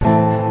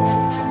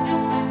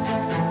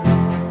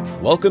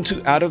Welcome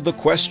to Out of the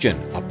Question,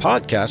 a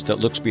podcast that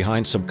looks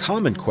behind some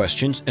common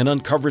questions and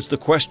uncovers the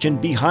question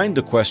behind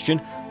the question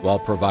while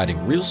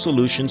providing real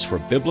solutions for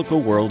biblical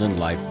world and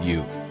life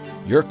view.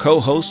 Your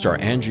co-hosts are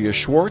Andrea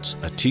Schwartz,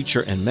 a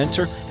teacher and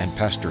mentor, and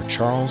Pastor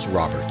Charles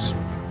Roberts.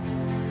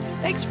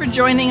 Thanks for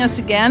joining us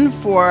again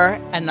for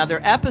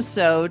another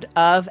episode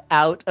of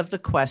Out of the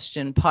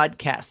Question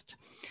podcast.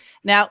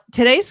 Now,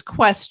 today's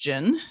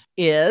question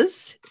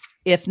is,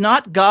 if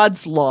not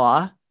God's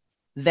law,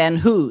 then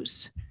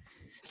whose?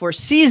 For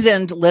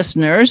seasoned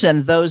listeners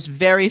and those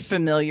very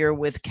familiar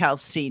with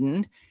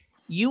Chalcedon,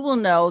 you will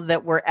know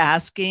that we're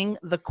asking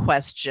the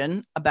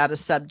question about a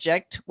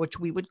subject which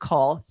we would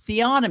call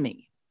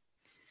theonomy.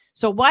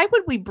 So why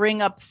would we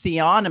bring up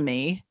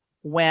theonomy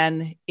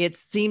when it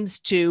seems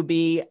to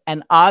be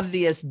an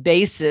obvious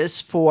basis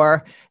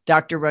for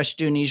Dr.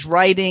 Rushdoony's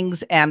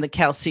writings and the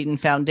Chalcedon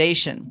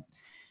Foundation?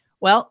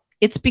 Well,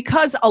 it's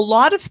because a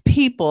lot of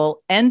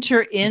people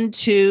enter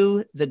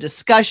into the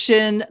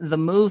discussion, the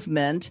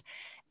movement,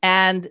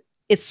 and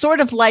it's sort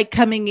of like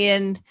coming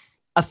in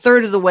a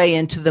third of the way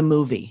into the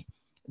movie.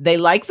 They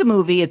like the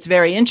movie, it's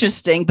very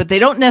interesting, but they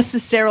don't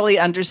necessarily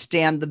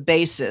understand the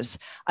basis.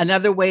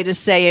 Another way to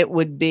say it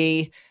would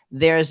be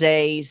there's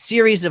a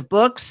series of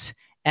books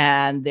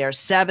and there's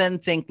 7,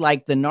 think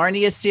like the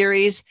Narnia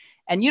series,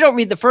 and you don't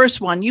read the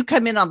first one, you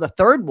come in on the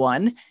third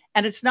one,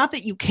 and it's not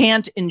that you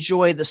can't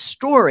enjoy the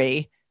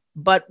story,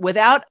 but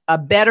without a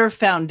better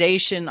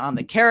foundation on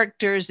the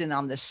characters and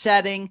on the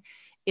setting,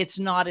 it's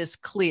not as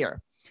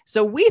clear.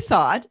 So we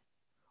thought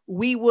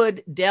we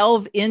would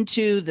delve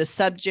into the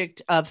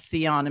subject of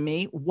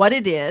theonomy, what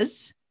it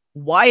is,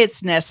 why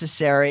it's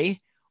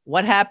necessary,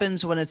 what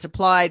happens when it's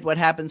applied, what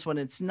happens when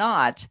it's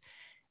not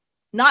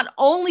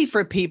only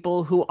for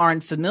people who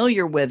aren't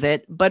familiar with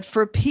it, but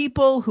for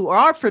people who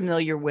are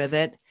familiar with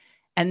it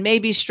and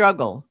maybe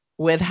struggle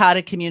with how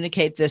to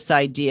communicate this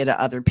idea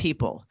to other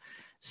people.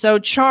 So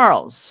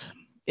Charles,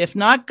 if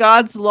not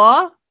God's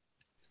law,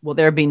 will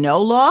there be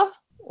no law,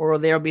 or will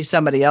there be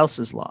somebody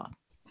else's law?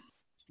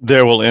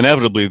 There will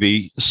inevitably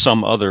be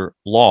some other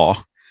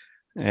law.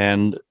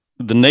 And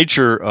the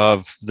nature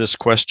of this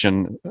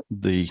question,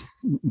 the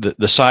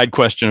side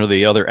question or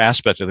the other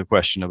aspect of the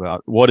question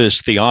about what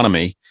is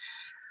theonomy,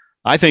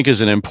 I think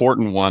is an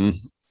important one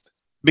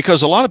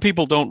because a lot of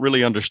people don't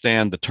really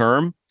understand the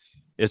term.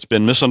 It's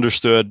been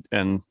misunderstood.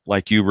 And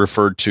like you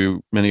referred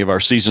to, many of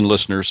our seasoned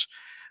listeners,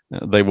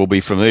 they will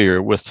be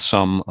familiar with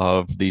some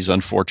of these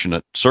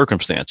unfortunate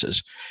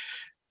circumstances.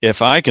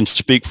 If I can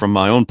speak from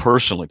my own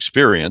personal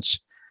experience,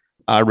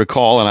 I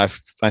recall, and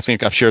I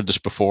think I've shared this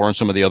before on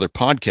some of the other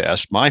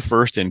podcasts, my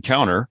first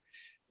encounter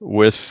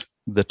with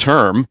the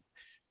term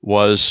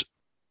was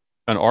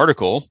an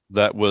article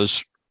that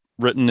was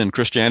written in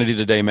Christianity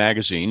Today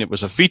magazine. It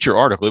was a feature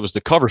article. It was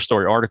the cover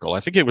story article. I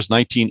think it was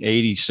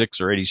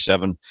 1986 or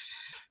 87.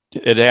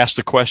 It asked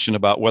the question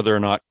about whether or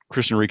not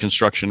Christian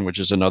Reconstruction, which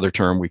is another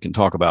term we can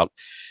talk about,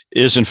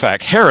 is in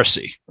fact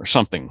heresy or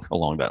something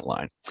along that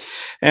line.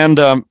 And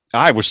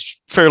I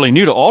was fairly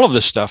new to all of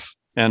this stuff.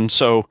 And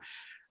so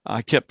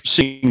I kept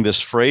seeing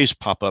this phrase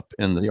pop up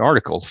in the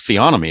article,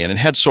 theonomy, and it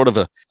has sort of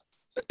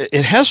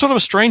a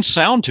strange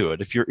sound to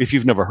it if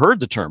you've never heard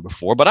the term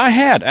before, but I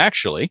had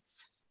actually.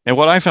 And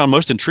what I found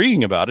most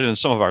intriguing about it, and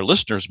some of our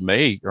listeners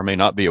may or may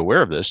not be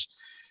aware of this,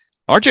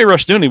 R.J.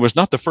 Rushdoony was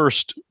not the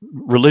first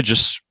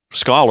religious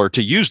scholar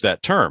to use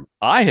that term.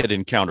 I had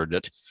encountered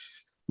it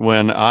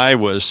when I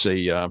was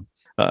a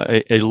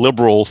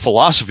liberal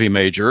philosophy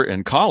major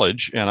in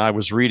college, and I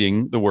was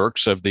reading the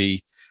works of the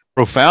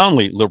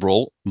profoundly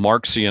liberal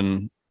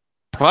Marxian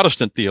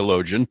Protestant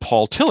theologian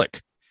Paul Tillich.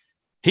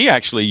 He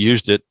actually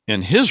used it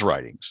in his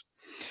writings.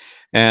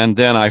 And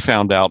then I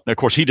found out, of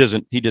course, he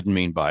didn't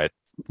mean by it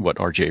what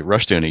R.J.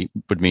 Rushdoony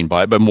would mean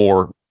by it, but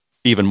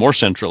even more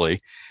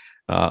centrally,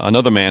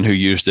 another man who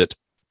used it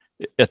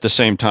at the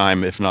same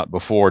time, if not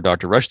before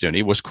Dr.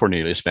 Rushdoony, was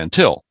Cornelius Van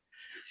Til.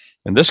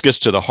 And this gets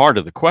to the heart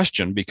of the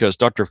question because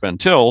Dr. Van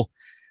Til,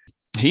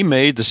 he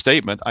made the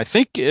statement, I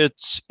think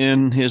it's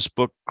in his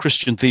book,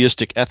 Christian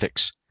Theistic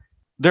Ethics.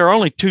 There are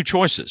only 2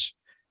 choices.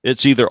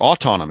 It's either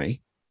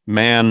autonomy,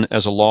 man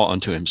as a law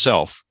unto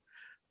himself,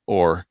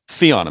 or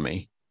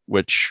theonomy,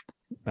 which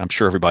I'm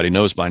sure everybody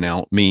knows by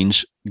now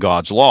means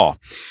God's law.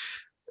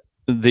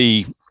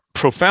 The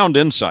profound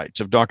insights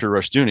of Dr.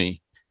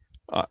 Rushdoony,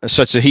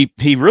 such that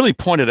he really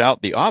pointed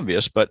out the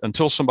obvious, but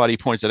until somebody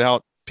points it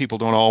out, people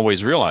don't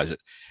always realize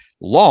it.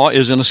 Law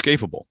is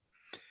inescapable.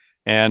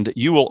 And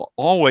you will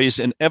always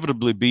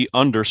inevitably be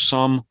under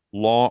some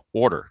law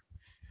order.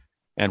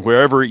 And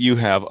wherever you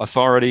have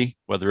authority,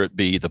 whether it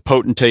be the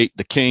potentate,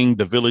 the king,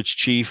 the village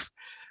chief,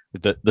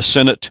 the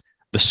Senate,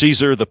 the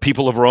Caesar, the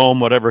people of Rome,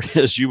 whatever it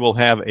is, you will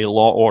have a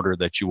law order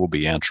that you will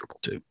be answerable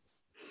to.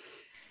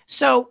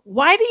 So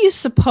why do you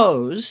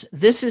suppose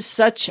this is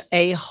such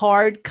a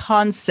hard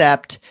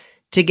concept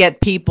to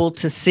get people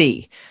to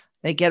see?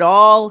 They get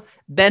all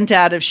bent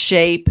out of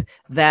shape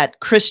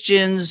that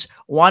Christians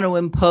want to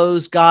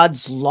impose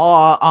God's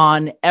law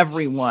on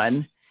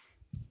everyone,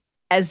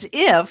 as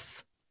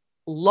if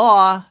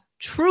law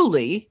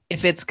truly,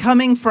 if it's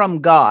coming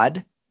from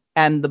God,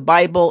 and the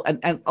Bible,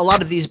 and a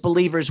lot of these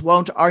believers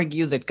won't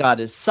argue that God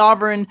is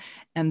sovereign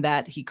and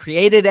that he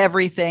created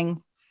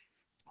everything,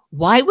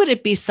 why would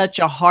it be such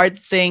a hard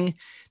thing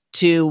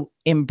to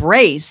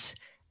embrace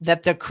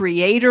that the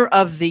creator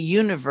of the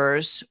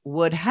universe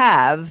would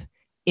have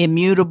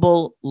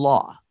immutable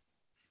law?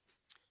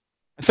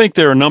 I think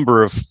there are a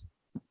number of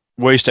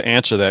ways to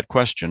answer that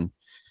question.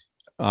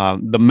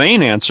 The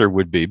main answer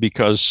would be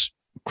because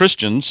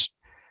Christians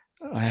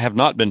have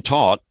not been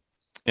taught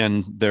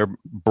in their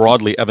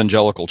broadly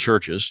evangelical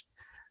churches.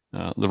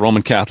 The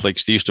Roman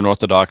Catholics, the Eastern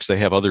Orthodox, they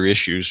have other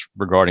issues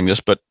regarding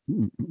this, but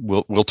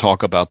we'll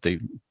talk about the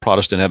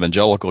Protestant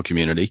evangelical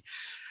community.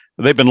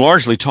 They've been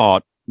largely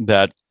taught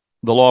that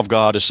the law of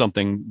God is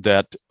something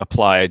that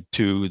applied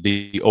to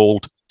the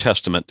Old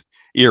Testament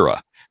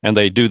era. And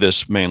they do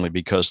this mainly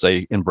because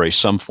they embrace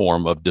some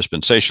form of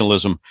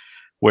dispensationalism,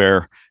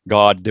 where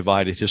God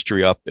divided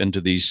history up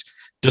into these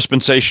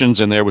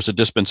dispensations, and there was a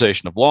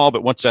dispensation of law.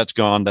 But once that's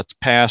gone, that's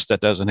past,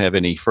 that doesn't have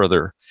any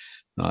further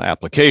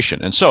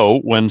application. And so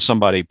when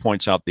somebody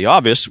points out the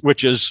obvious,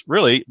 which is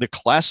really the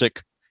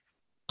classic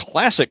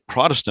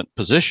Protestant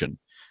position,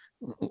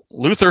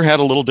 Luther had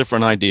a little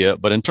different idea,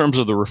 but in terms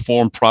of the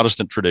Reformed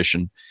Protestant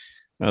tradition,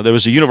 there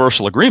was a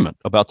universal agreement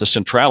about the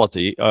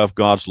centrality of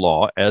God's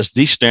law as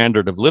the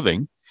standard of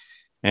living.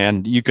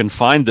 And you can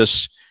find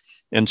this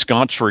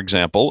ensconced, for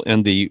example,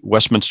 in the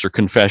Westminster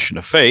Confession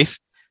of Faith,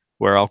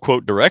 where I'll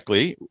quote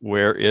directly,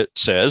 where it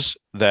says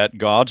that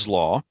God's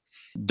law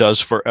does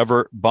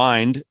forever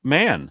bind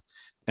man,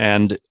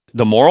 and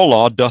the moral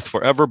law doth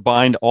forever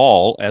bind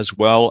all, as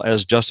well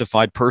as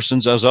justified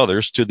persons as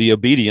others, to the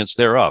obedience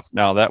thereof.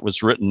 Now, that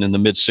was written in the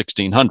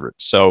mid-1600s,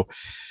 so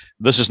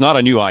this is not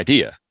a new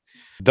idea.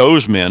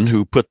 Those men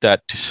who put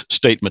that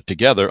statement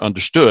together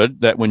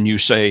understood that when you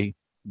say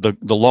the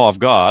law of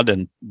God,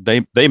 and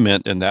they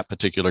meant in that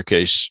particular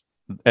case,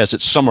 as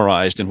it's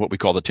summarized in what we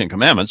call the Ten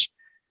Commandments,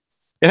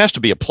 it has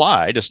to be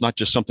applied. It's not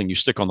just something you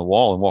stick on the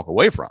wall and walk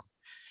away from.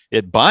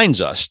 It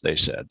binds us, they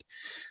said.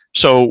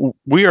 So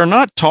we are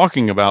not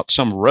talking about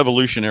some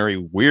revolutionary,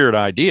 weird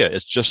idea.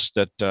 It's just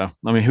that,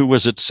 who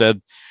was it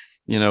said,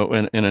 in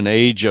an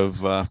age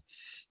of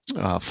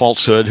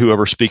falsehood,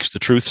 whoever speaks the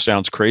truth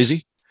sounds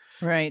crazy.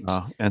 Right.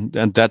 And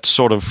that's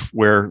sort of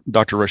where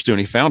Dr.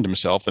 Rushdoony found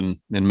himself in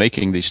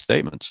making these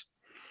statements.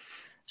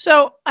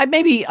 So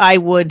I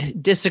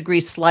would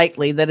disagree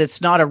slightly that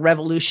it's not a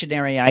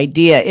revolutionary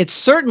idea. It's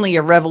certainly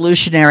a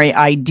revolutionary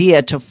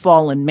idea to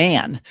fallen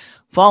man.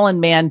 Fallen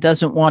man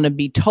doesn't want to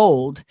be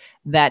told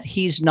that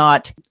he's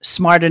not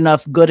smart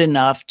enough, good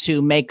enough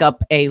to make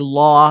up a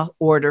law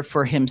order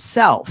for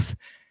himself.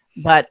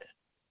 But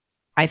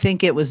I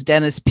think it was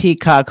Dennis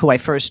Peacock who I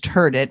first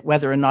heard it,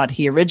 whether or not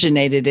he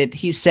originated it.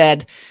 He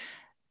said,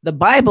 the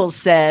Bible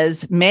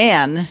says,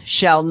 man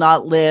shall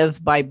not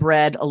live by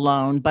bread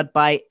alone, but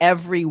by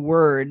every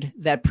word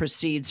that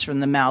proceeds from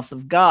the mouth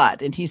of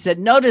God. And he said,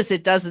 notice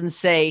it doesn't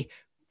say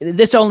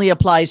this only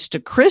applies to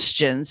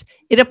Christians.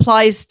 It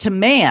applies to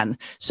man.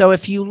 So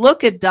if you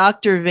look at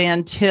Dr.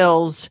 Van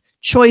Til's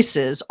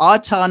choices,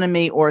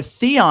 autonomy or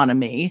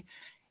theonomy,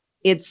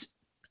 it's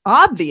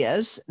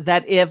obvious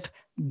that if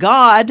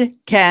God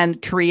can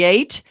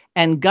create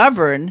and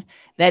govern,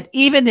 that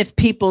even if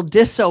people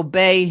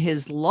disobey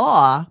his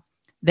law,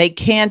 they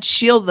can't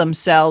shield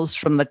themselves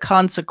from the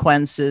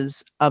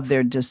consequences of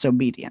their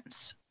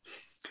disobedience.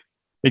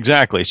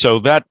 Exactly. So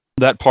that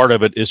part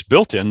of it is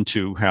built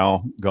into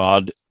how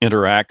God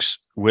interacts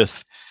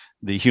with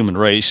the human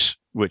race,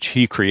 which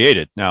he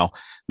created. Now,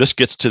 this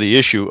gets to the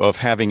issue of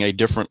having a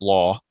different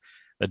law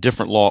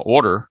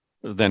order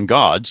than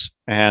God's.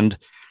 And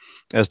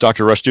as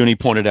Dr. Rushdoony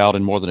pointed out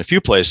in more than a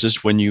few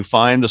places, when you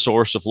find the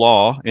source of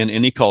law in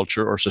any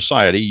culture or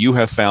society, you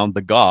have found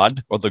the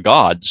God or the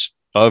gods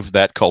of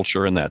that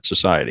culture and that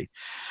society.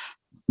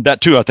 That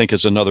too, I think,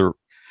 is another,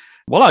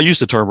 I'll use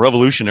the term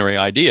revolutionary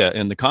idea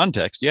in the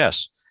context.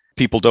 Yes,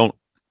 people don't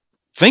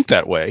think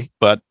that way,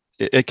 but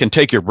it can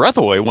take your breath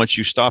away once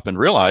you stop and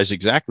realize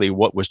exactly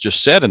what was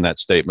just said in that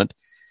statement.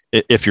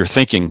 If you're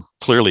thinking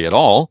clearly at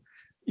all,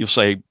 you'll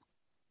say,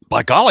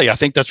 by golly, I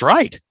think that's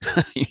right.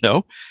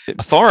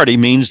 Authority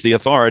means the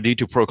authority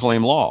to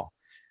proclaim law.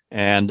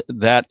 And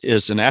that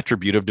is an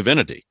attribute of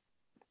divinity.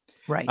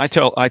 Right. I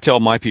tell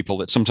my people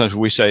that sometimes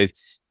we say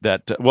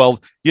that,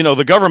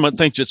 the government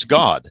thinks it's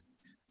God.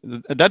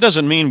 That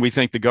doesn't mean we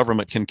think the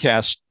government can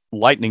cast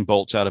lightning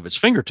bolts out of its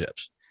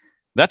fingertips.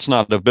 That's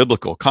not a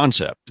biblical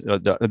concept.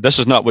 This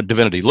is not what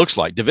divinity looks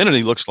like.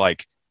 Divinity looks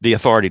like the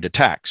authority to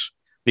tax,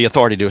 the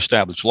authority to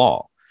establish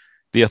law,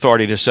 the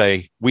authority to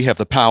say we have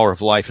the power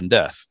of life and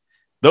death.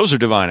 Those are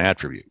divine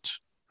attributes.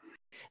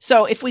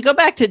 So if we go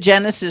back to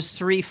Genesis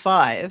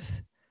 3:5,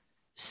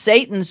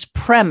 Satan's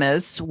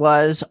premise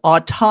was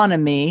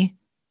autonomy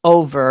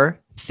over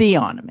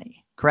theonomy,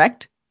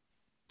 correct?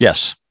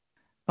 Yes.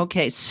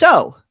 Okay,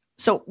 so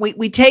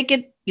we take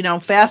it,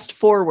 fast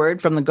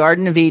forward from the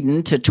Garden of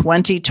Eden to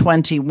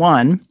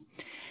 2021,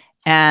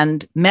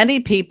 and many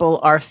people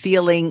are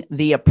feeling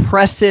the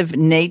oppressive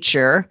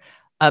nature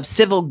of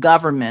civil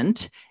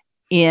government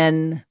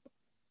in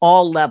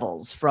all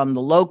levels, from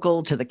the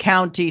local to the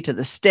county to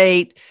the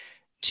state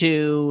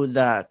to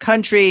the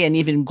country and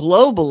even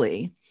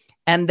globally.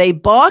 And they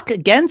balk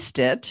against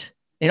it.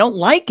 They don't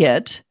like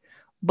it.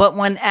 But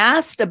when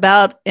asked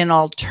about an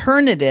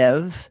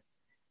alternative,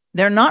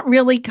 they're not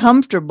really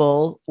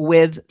comfortable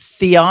with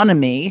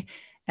theonomy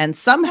and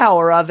somehow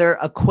or other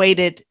equate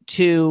it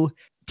to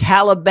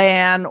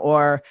Taliban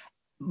or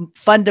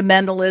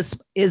fundamentalist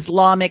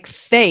Islamic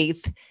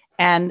faith.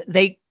 And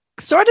they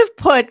sort of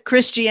put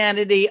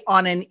Christianity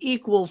on an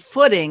equal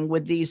footing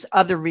with these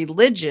other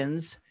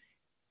religions.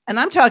 And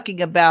I'm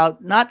talking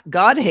about not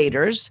God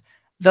haters,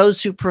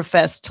 those who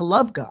profess to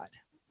love God.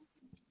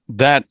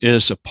 That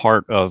is a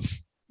part of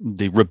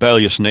the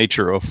rebellious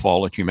nature of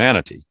fallen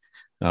humanity.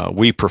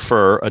 We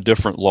prefer a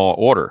different law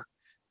order.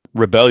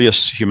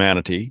 Rebellious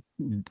humanity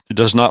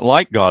does not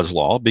like God's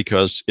law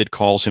because it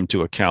calls him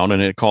to account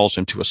and it calls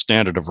him to a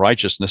standard of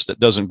righteousness that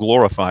doesn't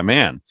glorify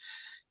man.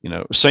 You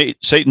know,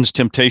 Satan's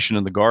temptation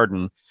in the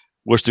garden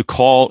was to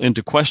call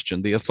into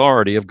question the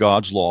authority of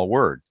God's law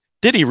word.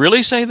 Did he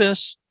really say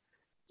this?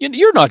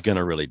 You're not going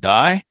to really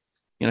die.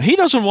 You know, he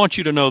doesn't want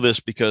you to know this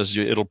because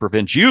it'll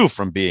prevent you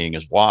from being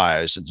as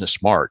wise and as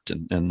smart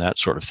and that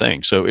sort of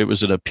thing. So it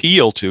was an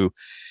appeal to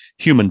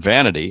human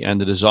vanity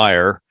and the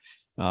desire,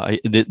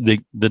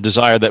 the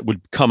desire that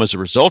would come as a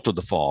result of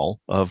the fall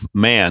of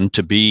man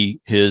to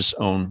be his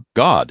own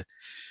God.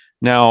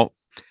 Now,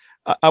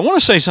 I want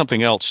to say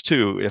something else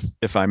too,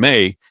 if I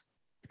may,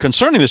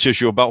 concerning this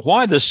issue about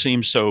why this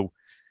seems so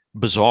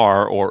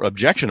bizarre or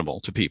objectionable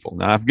to people.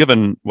 Now, I've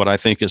given what I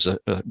think is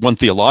one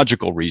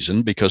theological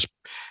reason, because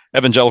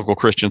evangelical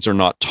Christians are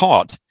not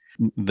taught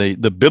the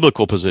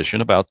biblical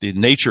position about the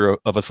nature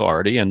of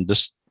authority. And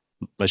this,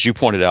 as you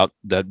pointed out,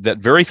 that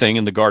very thing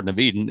in the Garden of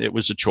Eden, it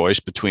was a choice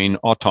between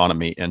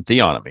autonomy and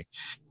theonomy.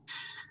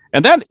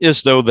 And that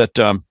is, though,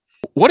 that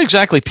what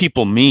exactly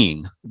people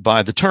mean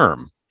by the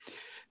term.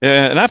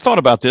 And I've thought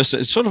about this.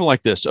 It's sort of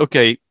like this.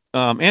 Okay,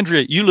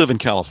 Andrea, you live in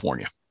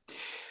California.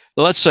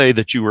 Let's say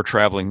that you were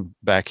traveling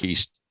back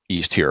east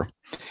here,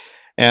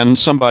 and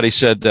somebody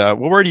said, well,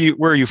 where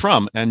are you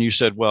from? And you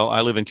said, well,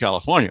 I live in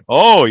California.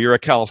 Oh, you're a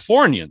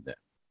Californian then.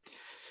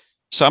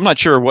 So I'm not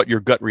sure what your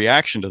gut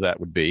reaction to that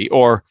would be.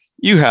 Or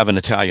you have an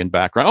Italian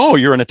background. Oh,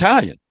 you're an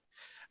Italian.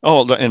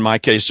 Oh, in my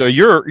case, so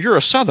you're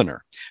a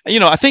Southerner. You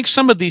know, I think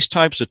some of these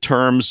types of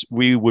terms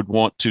we would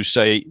want to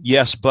say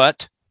yes,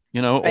 but,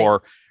 you know, right,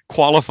 or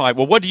qualify.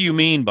 Well, what do you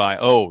mean by,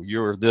 oh,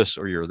 you're this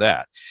or you're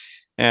that?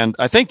 And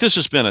I think this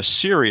has been a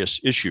serious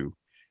issue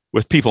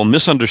with people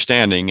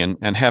misunderstanding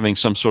and having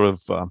some sort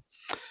of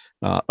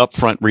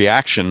upfront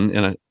reaction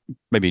in a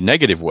maybe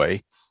negative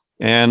way.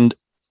 And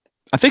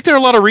I think there are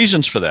a lot of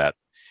reasons for that.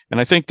 And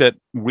I think that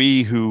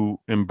we who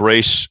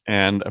embrace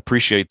and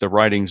appreciate the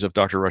writings of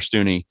Dr.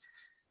 Rushdoony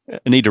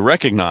need to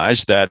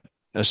recognize that,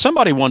 as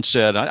somebody once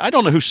said, I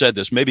don't know who said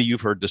this, maybe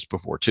you've heard this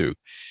before too,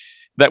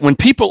 that when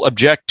people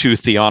object to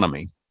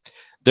theonomy,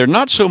 they're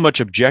not so much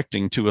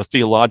objecting to a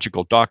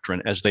theological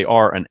doctrine as they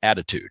are an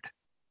attitude.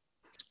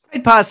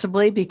 Quite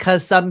possibly,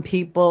 because some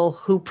people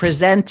who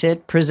present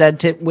it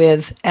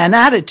with an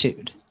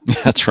attitude.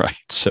 That's right.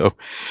 So,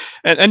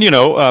 and you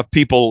know,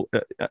 people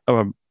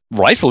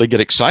rightfully get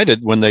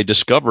excited when they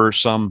discover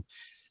some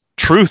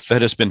truth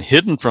that has been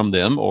hidden from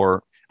them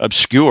or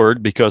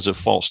obscured because of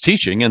false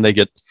teaching, and they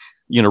get,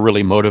 you know,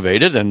 really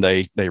motivated, and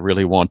they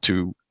really want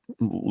to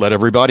let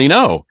everybody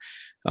know,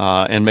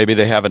 and maybe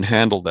they haven't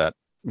handled that,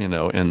 you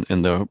know,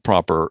 in the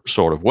proper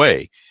sort of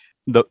way.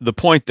 The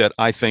point that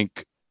I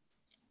think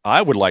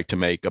I would like to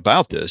make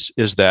about this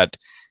is that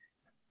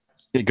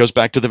it goes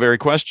back to the very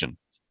question.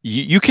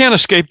 You can't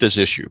escape this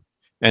issue.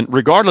 And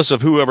regardless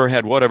of whoever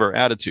had whatever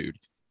attitude,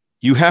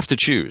 you have to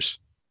choose.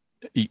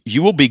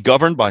 You will be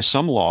governed by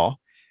some law.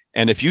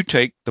 And if you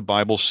take the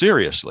Bible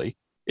seriously,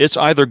 it's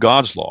either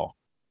God's law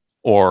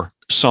or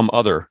some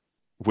other,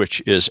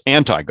 which is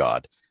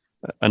anti-God.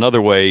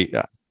 Another way,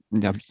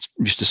 I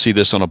used to see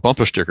this on a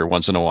bumper sticker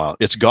once in a while.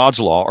 It's God's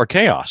law or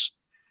chaos.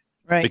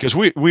 Right. Because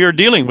we are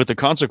dealing with the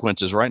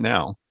consequences right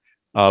now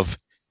of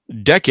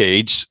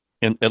decades,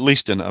 at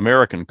least in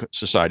American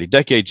society,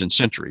 decades and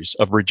centuries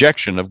of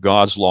rejection of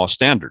God's law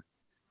standard.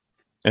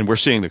 And we're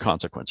seeing the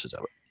consequences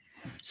of it.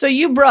 So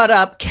you brought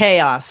up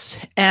chaos,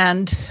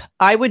 and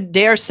I would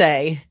dare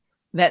say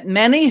that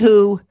many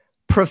who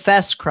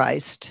profess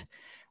Christ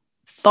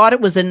thought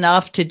it was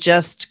enough to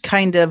just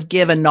kind of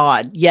give a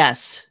nod.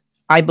 Yes,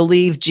 I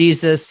believe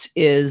Jesus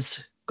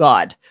is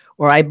God,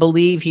 or I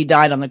believe he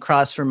died on the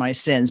cross for my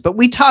sins. But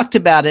we talked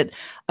about it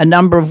a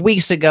number of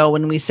weeks ago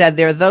when we said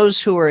there are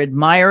those who are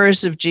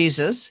admirers of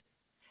Jesus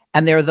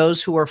and there are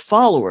those who are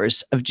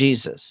followers of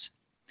Jesus.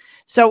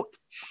 So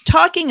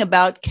talking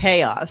about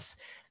chaos,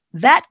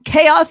 that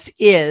chaos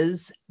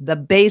is the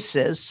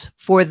basis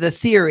for the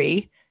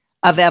theory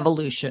of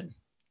evolution,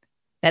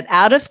 that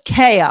out of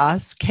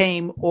chaos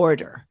came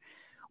order.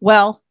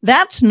 Well,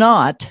 that's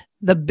not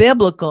the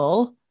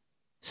biblical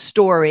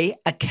story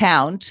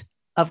account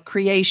of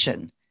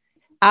creation.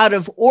 Out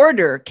of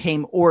order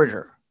came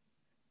order.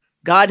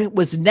 God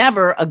was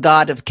never a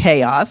God of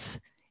chaos.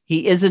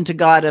 He isn't a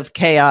God of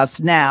chaos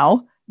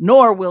now,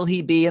 nor will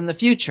he be in the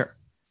future,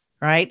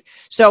 right?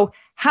 So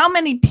how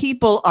many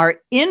people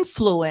are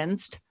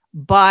influenced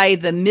by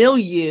the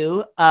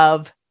milieu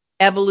of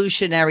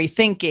evolutionary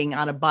thinking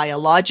on a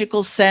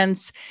biological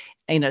sense,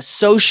 in a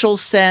social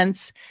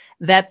sense,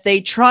 that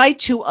they try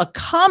to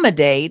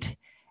accommodate,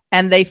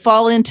 and they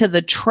fall into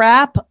the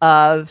trap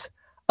of,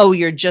 oh,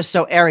 you're just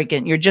so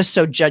arrogant, you're just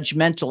so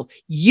judgmental,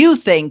 you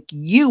think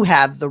you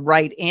have the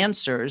right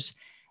answers.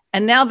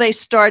 And now they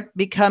start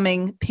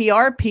becoming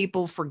PR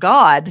people for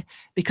God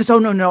because, oh,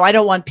 no, I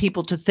don't want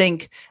people to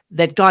think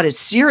that God is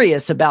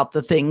serious about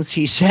the things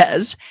he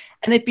says.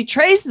 And it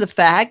betrays the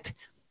fact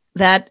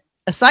that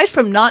aside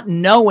from not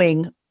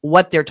knowing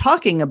what they're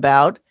talking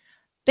about,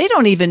 they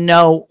don't even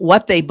know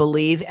what they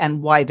believe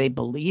and why they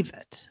believe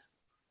it.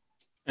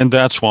 And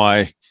that's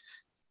why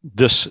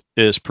this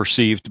is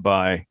perceived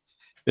by,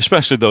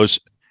 especially those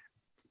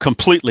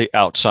completely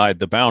outside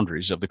the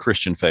boundaries of the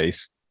Christian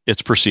faith,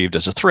 it's perceived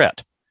as a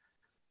threat.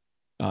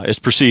 It's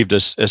perceived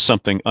as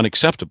something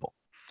unacceptable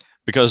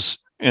because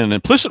in an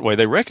implicit way,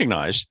 they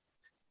recognize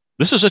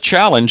this is a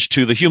challenge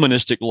to the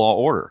humanistic law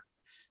order.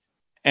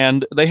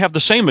 And they have the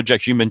same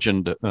objection you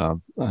mentioned, I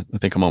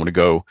think a moment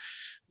ago,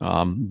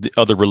 the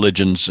other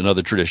religions and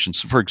other traditions,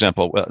 for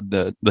example,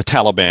 the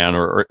Taliban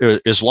or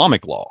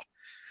Islamic law.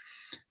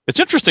 It's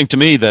interesting to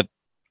me that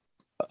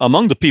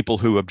among the people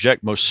who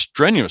object most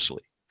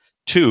strenuously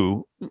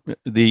to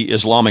the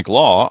Islamic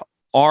law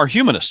are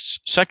humanists,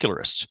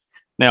 secularists.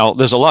 Now,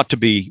 there's a lot to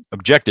be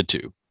objected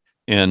to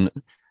in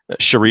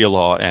Sharia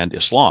law and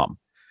Islam,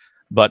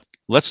 but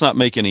let's not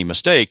make any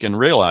mistake and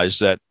realize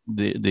that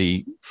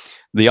the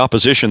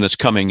opposition that's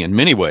coming in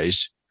many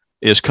ways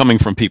is coming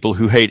from people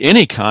who hate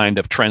any kind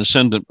of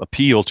transcendent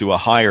appeal to a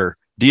higher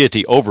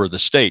deity over the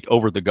state,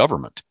 over the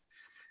government.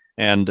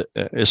 And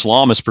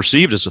Islam is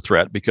perceived as a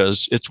threat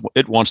because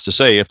it wants to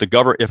say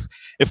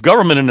if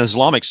government in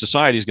Islamic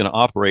society is going to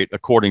operate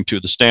according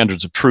to the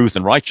standards of truth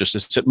and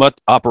righteousness, it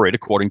must operate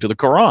according to the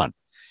Quran.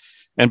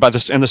 And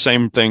the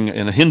same thing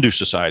in a Hindu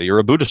society or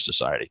a Buddhist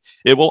society,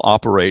 it will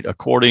operate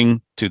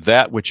according to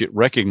that which it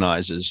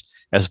recognizes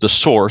as the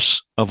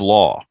source of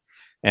law.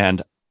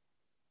 And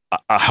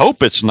I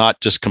hope it's not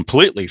just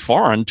completely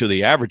foreign to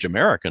the average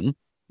American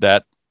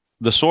that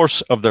the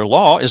source of their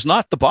law is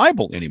not the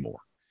Bible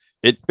anymore.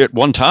 At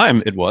one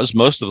time it was.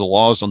 Most of the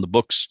laws on the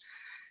books,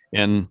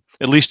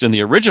 at least in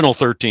the original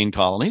 13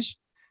 colonies,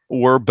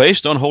 were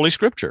based on Holy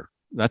Scripture.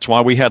 That's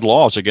why we had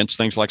laws against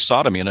things like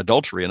sodomy and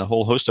adultery and a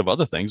whole host of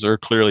other things that are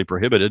clearly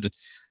prohibited,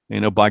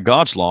 by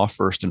God's law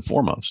first and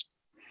foremost.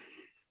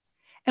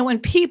 And when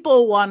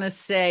people want to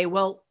say,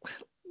 well,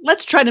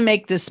 let's try to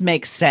make this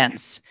make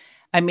sense.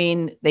 I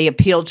mean, they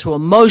appeal to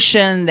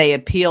emotion, they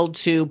appeal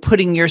to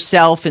putting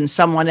yourself in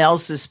someone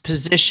else's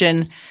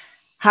position.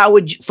 How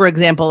would you, for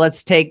example,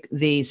 let's take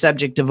the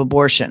subject of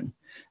abortion.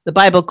 The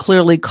Bible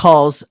clearly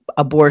calls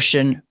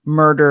abortion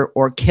murder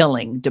or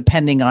killing,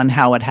 depending on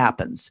how it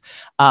happens.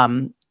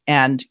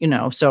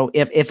 So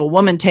if a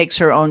woman takes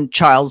her own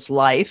child's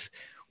life,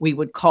 we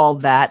would call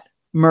that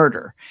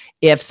murder.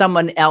 If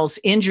someone else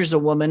injures a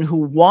woman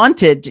who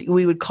wanted,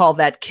 we would call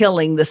that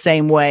killing the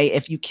same way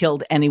if you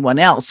killed anyone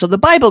else. So the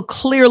Bible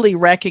clearly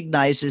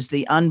recognizes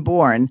the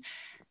unborn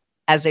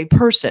as a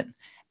person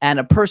and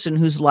a person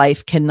whose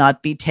life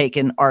cannot be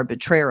taken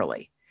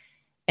arbitrarily.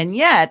 And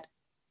yet,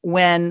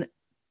 when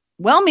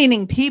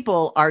well-meaning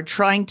people are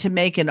trying to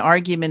make an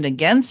argument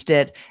against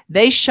it,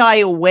 they shy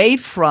away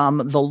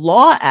from the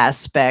law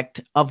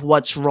aspect of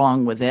what's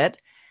wrong with it.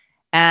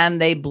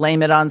 And they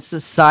blame it on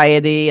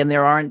society, and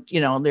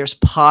there's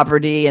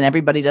poverty and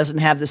everybody doesn't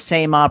have the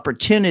same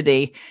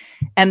opportunity.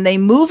 And they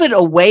move it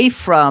away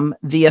from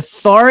the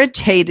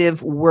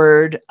authoritative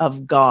word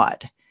of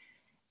God.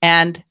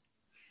 And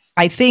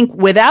I think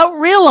without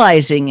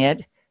realizing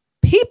it,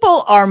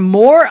 people are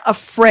more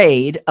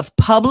afraid of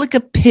public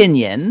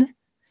opinion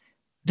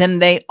than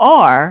they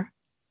are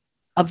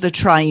of the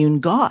triune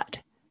God.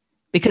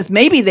 Because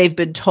maybe they've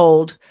been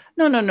told,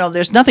 no,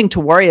 there's nothing to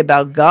worry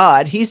about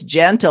God. He's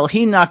gentle.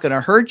 He's not going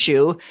to hurt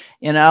you.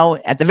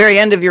 At the very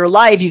end of your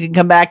life, you can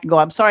come back and go,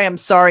 I'm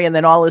sorry. And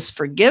then all is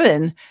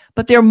forgiven.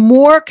 But they're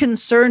more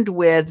concerned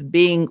with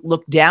being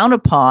looked down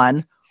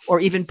upon or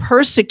even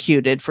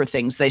persecuted for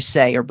things they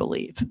say or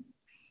believe.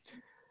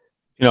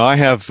 I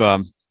have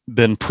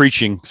been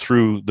preaching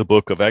through the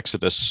book of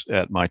Exodus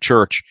at my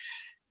church,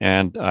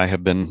 and I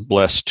have been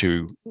blessed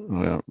to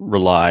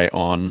rely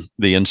on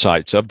the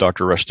insights of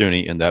Dr.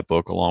 Rushdoony in that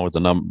book, along with a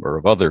number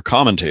of other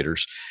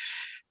commentators.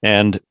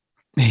 And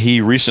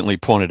he recently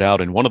pointed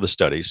out in one of the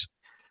studies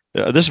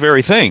this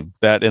very thing,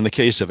 that in the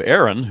case of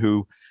Aaron,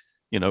 who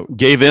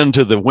gave in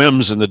to the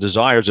whims and the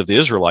desires of the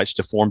Israelites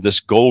to form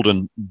this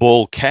golden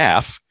bull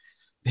calf,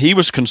 he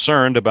was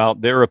concerned about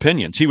their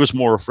opinions. He was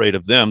more afraid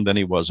of them than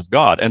he was of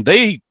God. And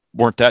they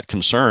weren't that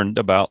concerned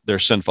about their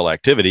sinful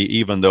activity,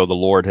 even though the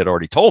Lord had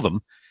already told them,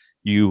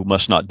 you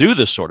must not do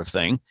this sort of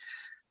thing.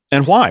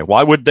 And why?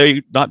 Why would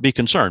they not be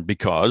concerned?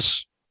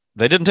 Because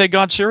they didn't take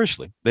God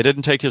seriously. They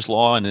didn't take his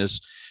law and his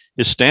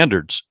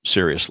standards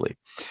seriously.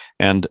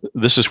 And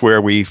this is where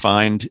we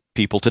find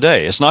people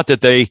today. It's not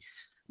that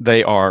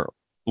they are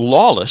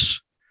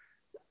lawless,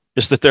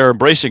 it's that they're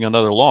embracing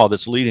another law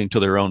that's leading to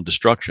their own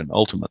destruction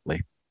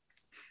ultimately.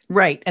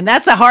 Right. And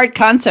that's a hard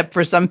concept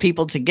for some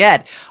people to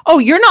get. Oh,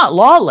 you're not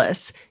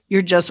lawless.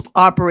 You're just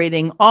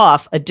operating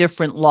off a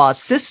different law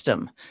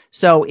system.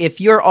 So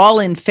if you're all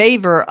in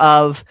favor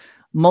of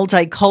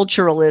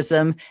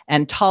multiculturalism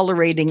and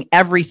tolerating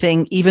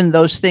everything, even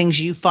those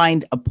things you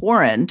find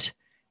abhorrent,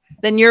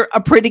 then you're a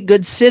pretty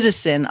good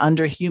citizen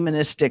under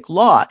humanistic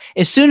law.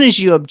 As soon as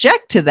you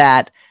object to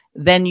that,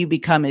 then you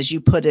become, as you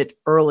put it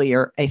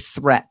earlier, a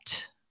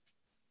threat.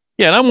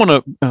 Yeah, and I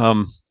want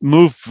to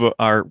move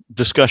our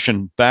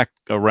discussion back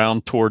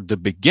around toward the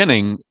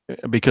beginning,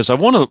 because I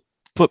want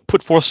to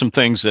put forth some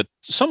things that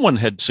someone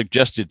had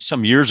suggested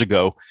some years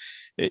ago.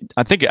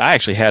 I think I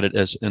actually had it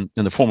as in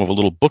the form of a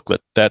little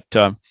booklet that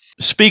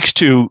speaks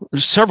to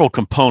several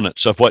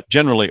components of what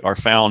generally are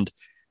found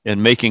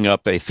in making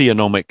up a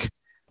theonomic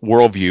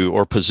worldview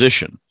or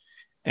position.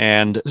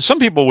 And some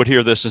people would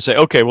hear this and say,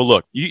 okay, well,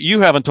 look,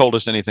 you haven't told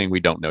us anything we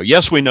don't know.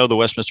 Yes, we know the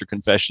Westminster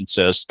Confession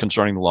says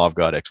concerning the law of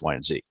God, X, Y,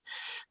 and Z.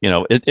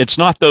 It's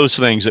not those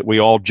things that we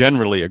all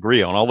generally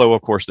agree on, although,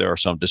 of course, there are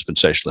some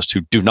dispensationalists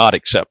who do not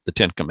accept the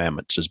Ten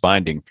Commandments as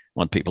binding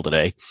on people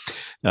today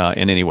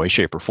in any way,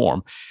 shape, or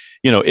form.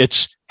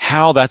 It's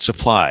how that's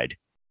applied.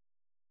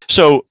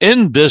 So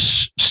in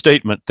this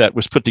statement that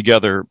was put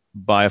together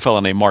by a fellow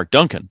named Mark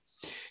Duncan,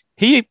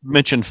 he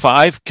mentioned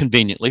five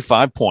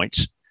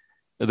points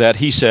that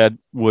he said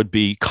would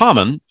be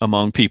common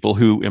among people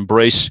who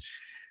embrace,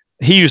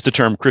 he used the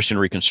term Christian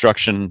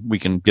Reconstruction. We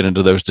can get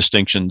into those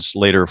distinctions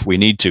later if we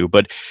need to.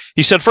 But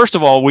he said, first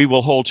of all, we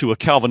will hold to a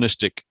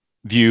Calvinistic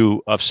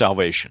view of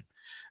salvation,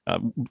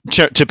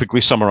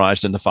 typically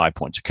summarized in the 5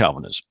 points of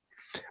Calvinism.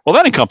 Well,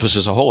 that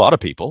encompasses a whole lot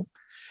of people.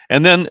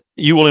 And then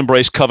you will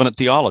embrace covenant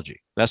theology.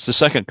 That's the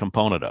second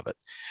component of it.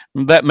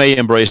 That may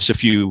embrace a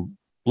few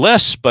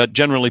less, but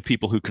generally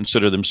people who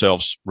consider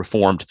themselves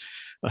Reformed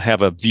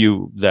have a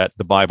view that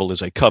the Bible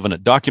is a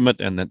covenant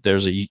document and that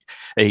there's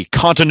a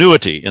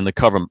continuity in the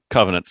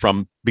covenant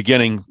from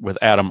beginning with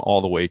Adam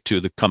all the way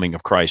to the coming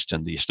of Christ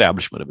and the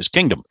establishment of his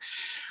kingdom.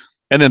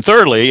 And then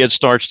thirdly, it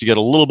starts to get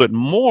a little bit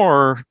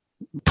more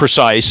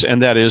precise,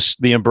 and that is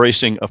the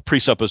embracing of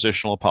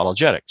presuppositional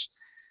apologetics.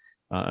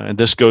 And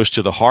this goes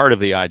to the heart of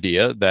the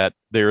idea that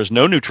there is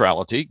no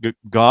neutrality.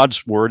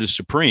 God's word is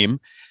supreme.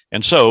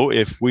 And so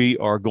if we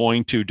are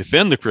going to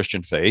defend the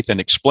Christian faith and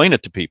explain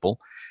it to people,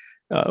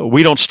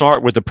 we don't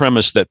start with the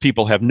premise that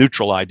people have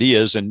neutral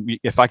ideas. And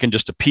if I can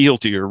just appeal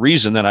to your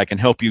reason, then I can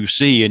help you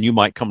see and you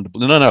might come to.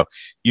 No.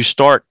 You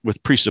start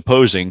with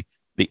presupposing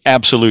the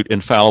absolute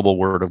infallible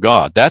word of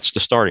God. That's the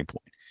starting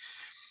point.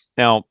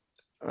 Now,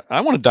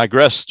 I want to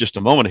digress just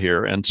a moment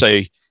here and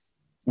say,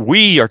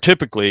 we are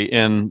typically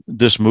in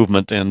this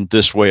movement and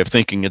this way of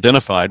thinking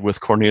identified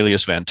with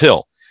Cornelius Van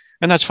Til,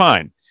 and that's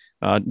fine.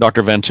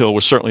 Dr. Van Til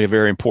was certainly a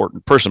very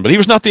important person, but he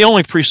was not the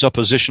only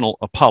presuppositional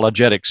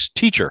apologetics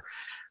teacher.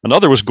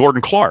 Another was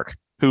Gordon Clark,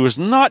 who was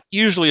not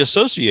usually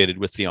associated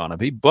with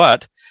theonomy,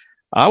 but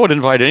I would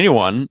invite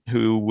anyone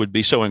who would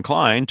be so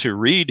inclined to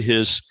read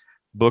his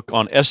book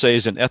on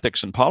essays in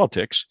ethics and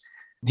politics.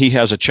 He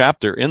has a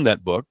chapter in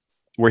that book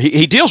where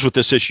he deals with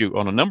this issue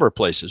on a number of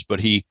places,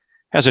 but he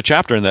has a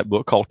chapter in that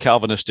book called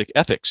Calvinistic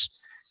Ethics.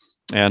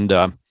 And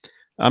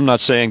I'm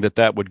not saying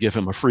that would give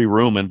him a free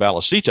room in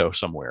Vallecito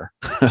somewhere,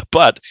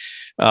 but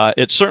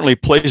it certainly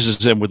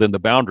places him within the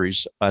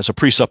boundaries as a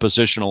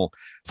presuppositional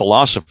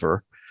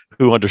philosopher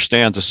who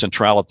understands the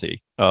centrality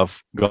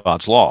of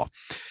God's law.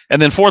 And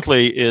then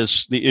fourthly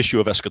is the issue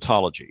of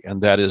eschatology,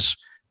 and that is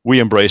we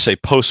embrace a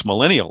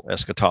post-millennial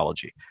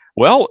eschatology.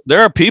 Well,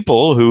 there are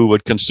people who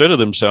would consider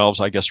themselves,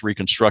 I guess,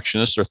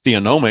 Reconstructionists or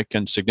theonomic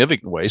in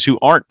significant ways who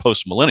aren't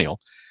post-millennial,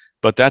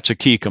 but that's a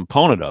key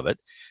component of it.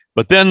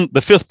 But then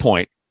the fifth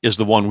point is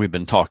the one we've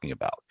been talking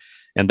about,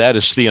 and that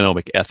is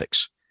theonomic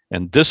ethics.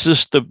 And this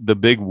is the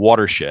big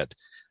watershed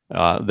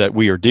that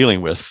we are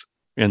dealing with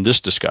in this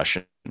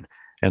discussion.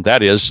 And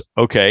that is,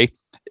 okay,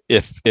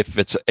 if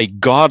it's a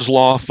God's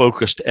law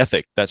focused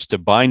ethic that's to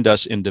bind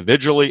us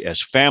individually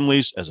as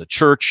families, as a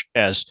church,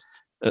 as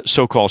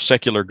so-called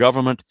secular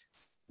government,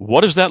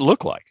 what does that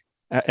look like?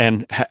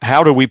 And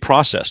how do we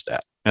process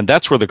that? And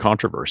that's where the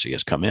controversy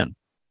has come in.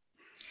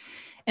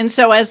 And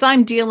so as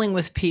I'm dealing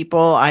with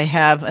people, I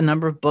have a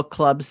number of book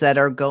clubs that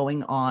are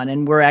going on,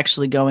 and we're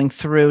actually going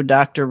through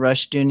Dr.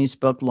 Rushdoony's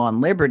book, Law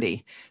and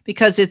Liberty,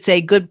 because it's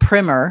a good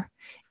primer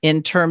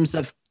in terms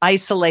of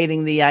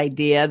isolating the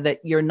idea that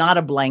you're not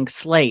a blank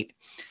slate.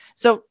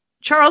 So,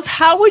 Charles,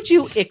 how would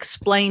you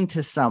explain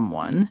to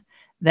someone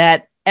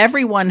that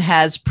everyone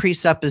has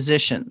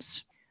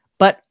presuppositions,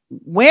 but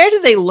where do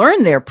they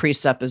learn their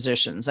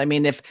presuppositions? I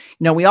mean, if,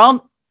 we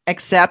all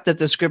accept that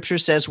the scripture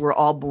says we're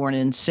all born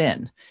in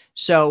sin.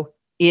 So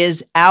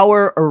is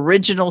our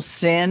original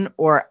sin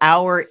or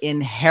our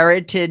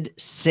inherited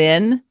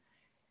sin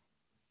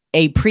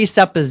a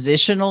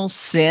presuppositional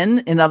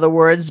sin? In other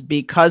words,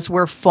 because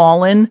we're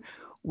fallen,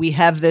 we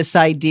have this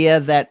idea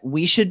that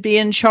we should be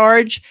in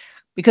charge.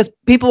 Because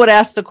people would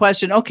ask the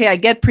question, okay, I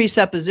get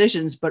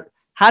presuppositions, but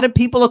how do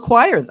people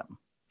acquire them?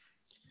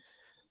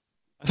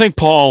 I think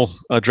Paul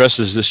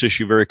addresses this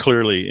issue very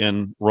clearly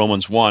in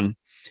Romans 1,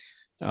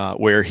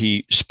 where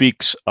he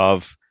speaks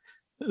of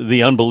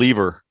the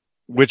unbeliever,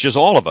 which is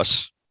all of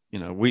us.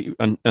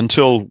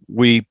 Until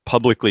we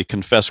publicly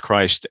confess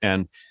Christ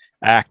and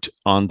act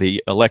on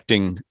the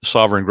electing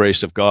sovereign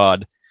grace of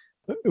God,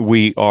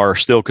 we are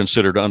still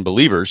considered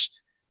unbelievers.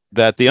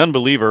 That the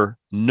unbeliever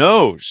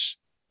knows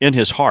in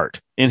his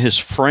heart, in his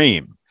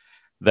frame,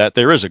 that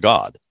there is a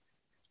God.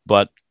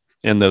 But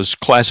in those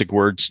classic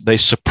words, they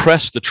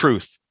suppress the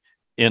truth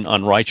in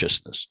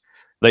unrighteousness.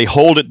 They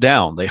hold it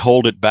down, they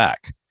hold it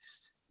back.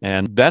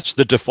 And that's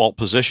the default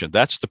position.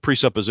 That's the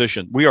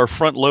presupposition. We are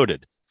front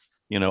loaded.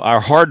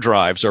 Our hard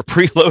drives are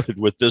preloaded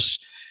with this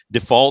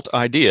default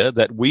idea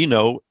that we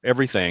know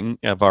everything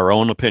of our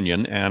own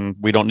opinion and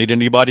we don't need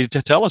anybody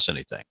to tell us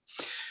anything.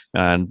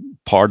 And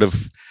part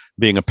of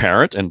being a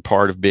parent and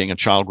part of being a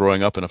child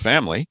growing up in a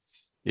family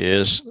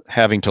is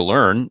having to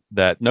learn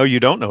that, no, you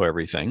don't know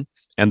everything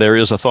and there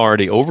is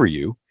authority over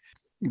you.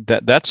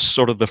 That's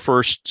sort of the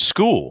first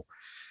school,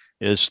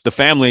 is the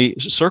family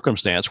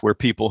circumstance where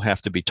people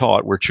have to be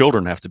taught, where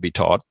children have to be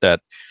taught that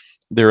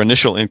their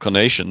initial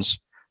inclinations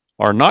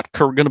are not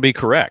going to be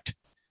correct.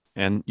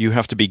 And you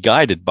have to be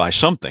guided by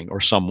something or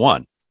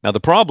someone. Now, the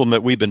problem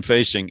that we've been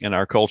facing in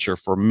our culture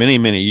for many,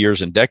 many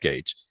years and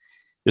decades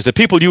is that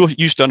people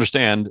used to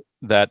understand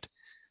that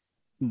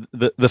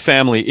the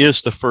family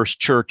is the first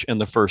church and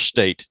the first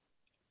state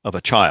of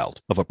a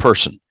child, of a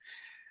person.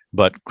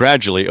 But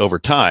gradually over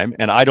time,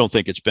 and I don't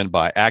think it's been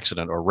by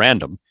accident or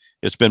random,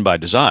 it's been by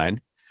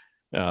design,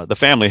 the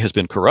family has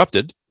been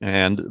corrupted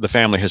and the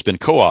family has been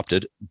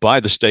co-opted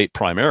by the state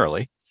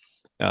primarily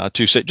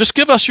to say, just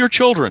give us your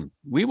children.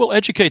 We will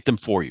educate them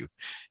for you.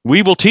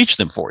 We will teach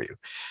them for you.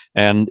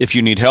 And if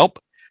you need help,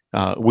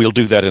 we'll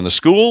do that in the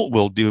school.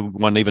 We'll do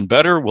one even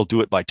better. We'll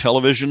do it by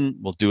television.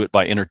 We'll do it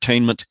by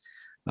entertainment.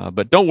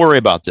 But don't worry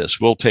about this.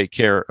 We'll take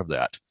care of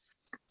that.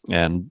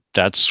 And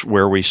that's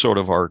where we sort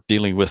of are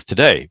dealing with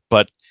today.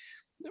 But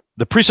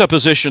the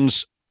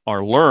presuppositions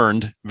are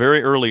learned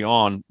very early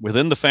on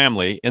within the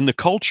family, in the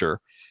culture,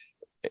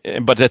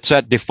 but it's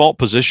that default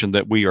position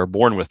that we are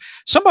born with.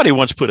 Somebody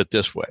once put it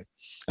this way,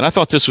 and I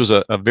thought this was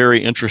a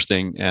very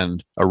interesting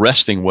and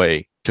arresting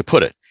way to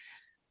put it,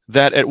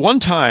 that at one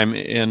time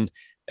in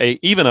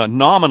even a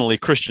nominally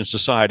Christian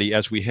society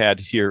as we had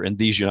here in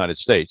these United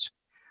States,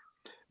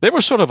 there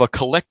was sort of a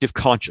collective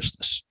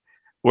consciousness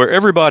where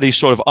everybody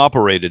sort of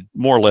operated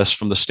more or less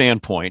from the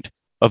standpoint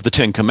of the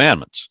Ten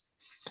Commandments.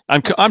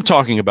 I'm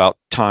talking about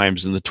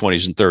times in the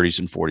 20s and 30s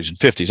and 40s and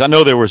 50s. I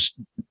know there was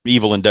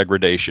evil and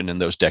degradation in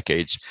those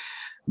decades,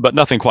 but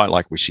nothing quite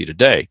like we see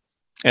today.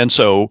 And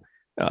so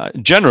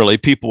generally,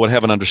 people would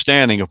have an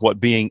understanding of what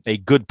being a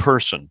good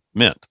person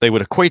meant. They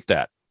would equate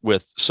that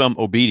with some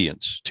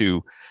obedience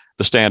to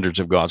the standards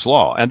of God's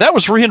law. And that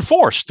was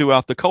reinforced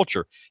throughout the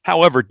culture.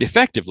 However,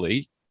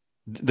 defectively,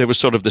 there was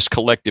sort of this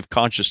collective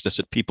consciousness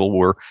that people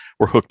were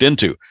hooked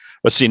into.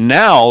 But see,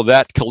 now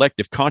that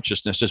collective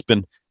consciousness has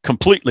been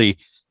completely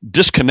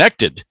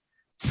disconnected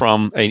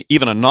from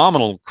even a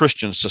nominal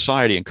Christian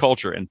society and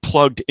culture and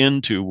plugged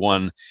into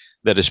one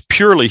that is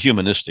purely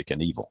humanistic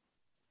and evil.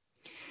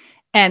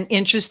 And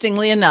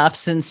interestingly enough,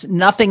 since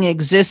nothing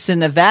exists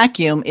in a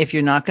vacuum, if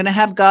you're not going to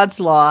have God's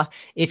law,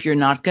 if you're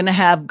not going to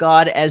have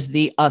God as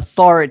the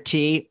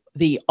authority,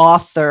 the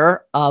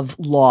author of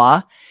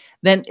law,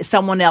 then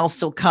someone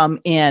else will come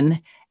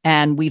in.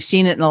 And we've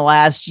seen it in the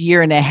last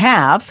year and a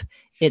half.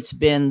 It's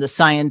been the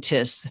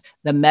scientists,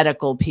 the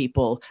medical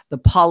people, the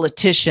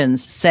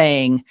politicians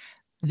saying,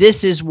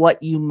 this is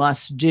what you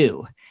must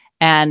do.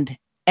 And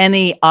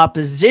any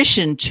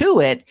opposition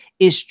to it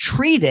is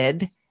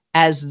treated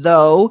as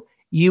though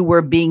you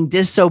were being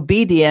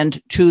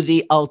disobedient to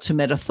the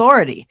ultimate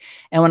authority.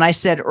 And when I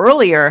said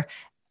earlier,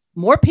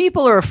 more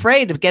people are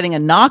afraid of getting a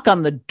knock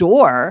on the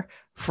door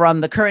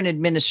from the current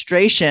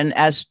administration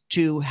as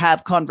to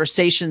have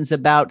conversations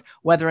about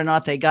whether or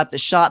not they got the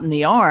shot in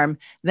the arm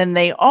than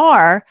they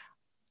are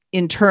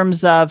in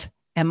terms of,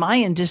 am I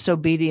in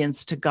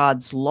disobedience to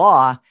God's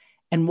law?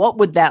 And what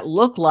would that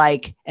look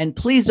like? And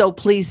please, oh,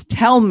 please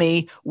tell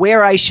me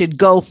where I should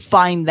go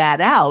find that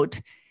out.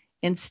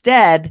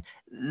 Instead,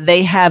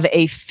 they have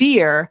a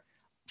fear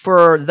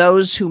for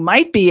those who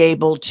might be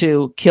able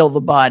to kill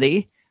the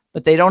body,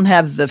 but they don't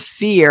have the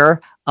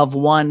fear of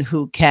one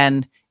who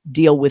can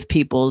deal with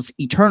people's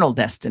eternal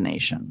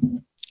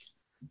destination.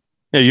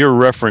 Yeah, your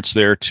reference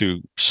there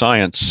to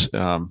science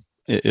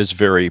is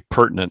very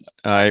pertinent.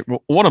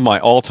 One of my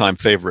all-time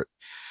favorite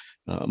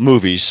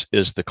movies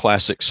is the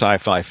classic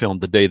sci-fi film,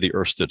 The Day the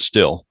Earth Stood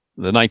Still,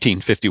 the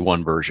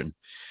 1951 version.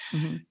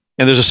 Mm-hmm.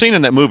 And there's a scene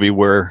in that movie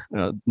where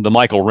the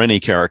Michael Rennie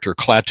character,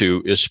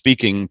 Klaatu, is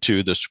speaking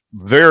to this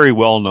very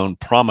well-known,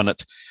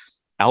 prominent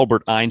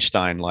Albert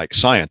Einstein-like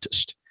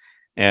scientist.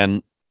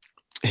 And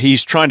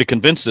he's trying to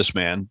convince this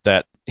man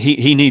that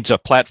he needs a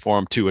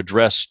platform to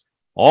address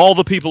all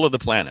the people of the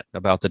planet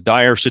about the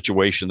dire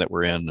situation that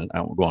we're in. And I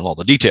won't go on all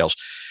the details.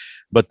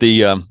 But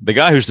the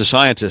guy who's the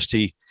scientist,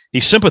 he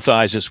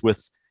sympathizes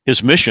with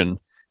his mission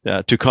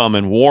to come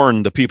and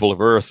warn the people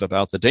of Earth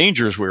about the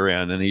dangers we're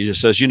in. And he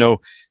just says,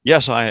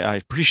 yes, I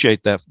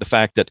appreciate the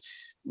fact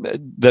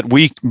that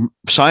we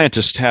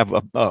scientists have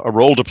a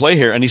role to play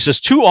here. And he says,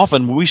 too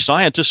often we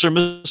scientists are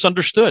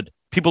misunderstood.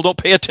 People don't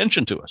pay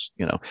attention to us,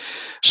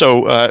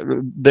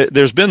 So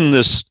there's been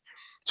this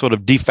sort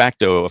of de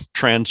facto of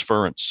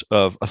transference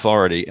of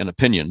authority and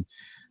opinion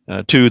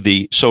to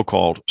the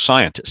so-called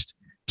scientist.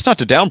 It's not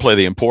to downplay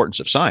the importance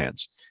of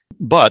science,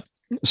 but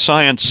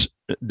science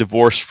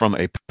divorced from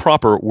a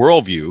proper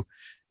worldview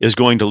is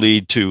going to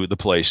lead to the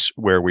place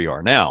where we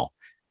are now.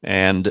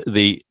 And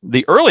the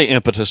early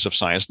impetus of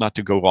science, not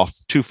to go off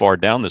too far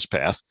down this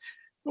path,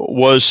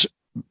 was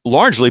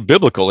largely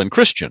biblical and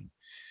Christian.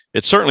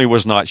 It certainly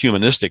was not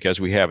humanistic as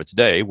we have it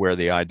today, where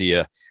the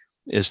idea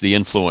is the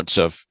influence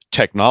of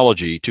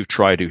technology to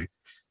try to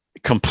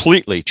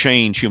completely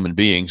change human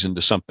beings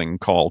into something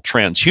called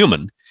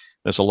transhuman.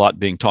 There's a lot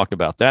being talked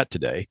about that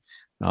today.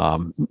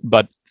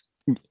 But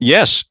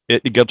yes,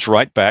 it gets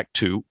right back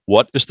to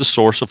what is the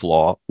source of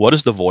law? What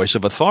is the voice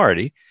of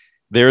authority?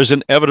 There is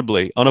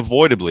inevitably,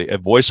 unavoidably, a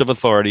voice of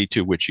authority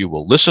to which you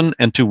will listen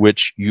and to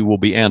which you will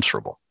be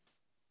answerable.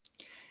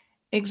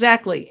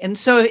 Exactly. And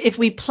so if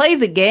we play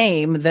the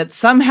game that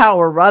somehow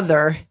or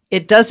other,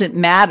 it doesn't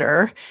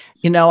matter,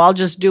 I'll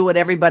just do what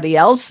everybody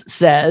else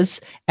says,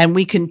 and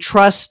we can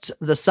trust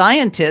the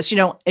scientists.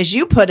 As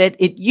you put it,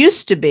 it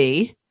used to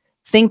be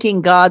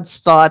thinking God's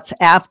thoughts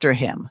after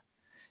him.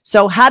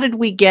 So how did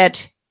we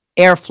get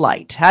air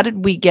flight? How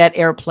did we get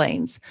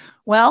airplanes?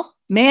 Well,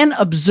 man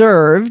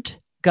observed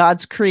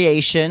God's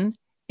creation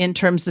in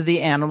terms of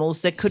the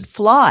animals that could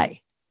fly.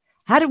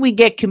 How did we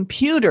get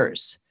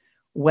computers?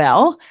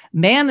 Well,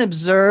 man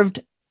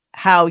observed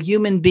how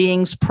human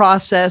beings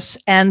process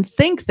and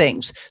think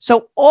things.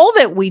 So all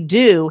that we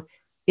do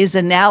is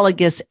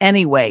analogous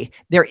anyway.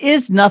 There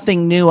is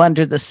nothing new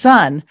under the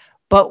sun.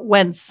 But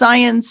when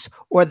science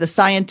or the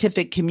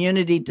scientific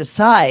community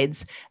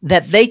decides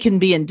that they can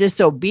be in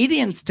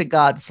disobedience to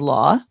God's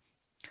law,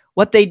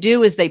 what they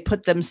do is they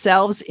put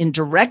themselves in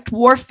direct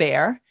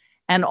warfare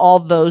and all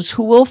those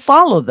who will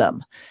follow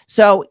them.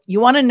 So you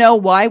want to know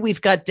why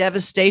we've got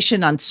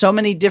devastation on so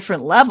many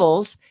different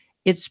levels?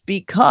 It's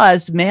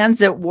because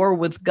man's at war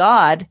with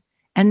God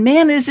and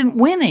man isn't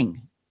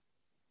winning.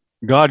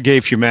 God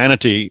gave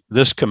humanity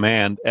this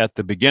command at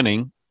the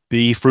beginning: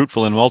 be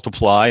fruitful and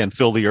multiply and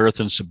fill the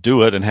earth and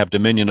subdue it and have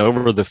dominion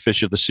over the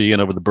fish of the sea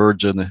and over the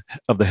birds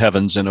of the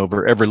heavens and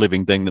over every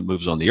living thing that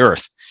moves on the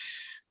earth.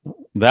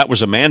 That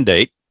was a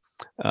mandate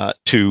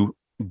to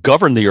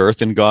govern the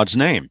earth in God's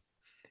name.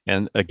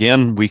 And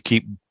again, we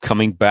keep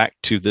coming back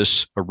to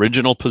this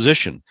original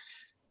position.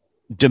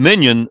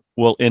 Dominion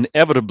will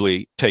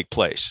inevitably take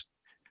place,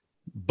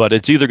 but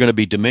it's either going to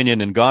be dominion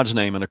in God's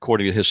name and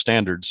according to his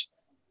standards,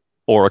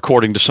 or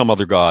according to some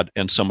other God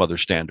and some other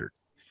standard.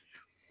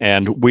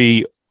 And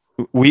we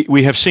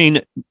have seen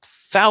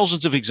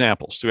thousands of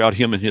examples throughout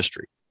human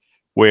history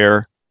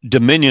where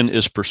dominion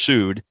is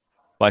pursued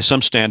by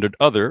some standard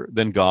other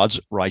than God's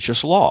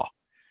righteous law.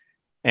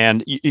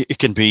 And it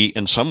can be,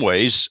 in some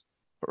ways,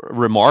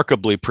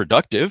 remarkably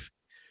productive.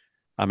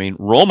 I mean,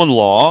 Roman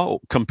law,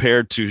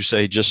 compared to,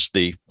 say, just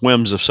the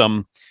whims of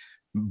some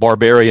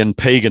barbarian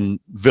pagan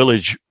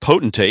village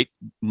potentate,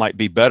 might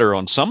be better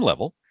on some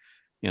level.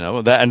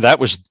 That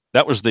was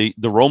the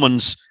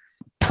Romans'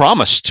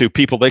 promise to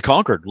people they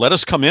conquered. Let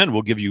us come in.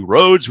 We'll give you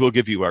roads. We'll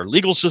give you our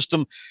legal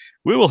system.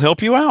 We will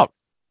help you out.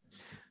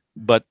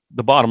 But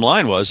the bottom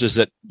line is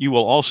that you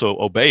will also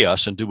obey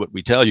us and do what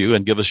we tell you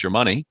and give us your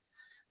money,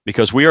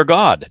 because we are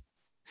God.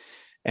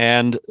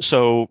 And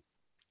so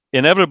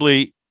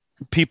inevitably,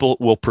 people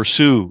will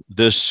pursue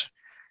this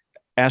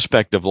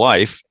aspect of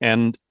life.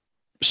 And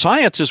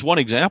science is one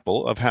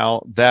example of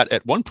how that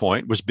at one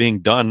point was being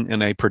done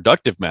in a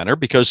productive manner,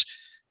 because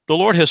the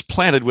Lord has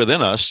planted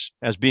within us,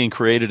 as being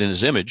created in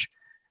his image,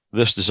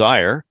 this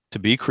desire to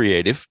be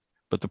creative.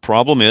 But the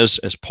problem is,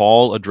 as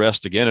Paul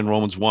addressed again in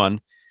Romans 1,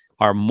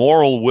 our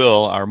moral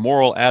will, our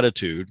moral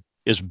attitude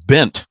is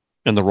bent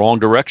in the wrong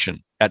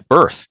direction at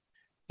birth.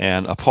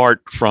 And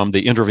apart from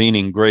the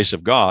intervening grace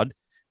of God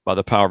by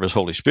the power of his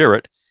Holy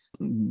Spirit,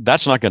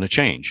 that's not going to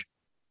change.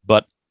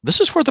 But this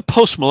is where the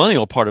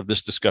postmillennial part of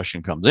this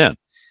discussion comes in.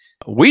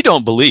 We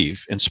don't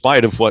believe, in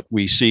spite of what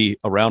we see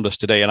around us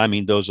today, and I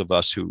mean those of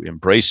us who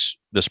embrace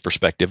this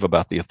perspective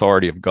about the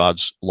authority of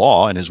God's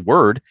law and his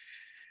word,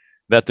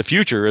 that the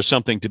future is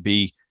something to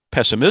be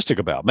pessimistic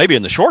about. Maybe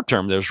in the short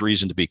term, there's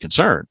reason to be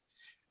concerned.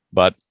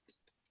 But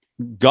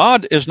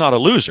God is not a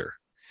loser,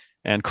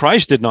 and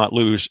Christ did not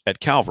lose at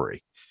Calvary.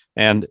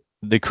 And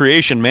the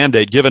creation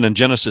mandate given in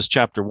Genesis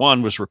chapter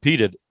 1 was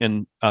repeated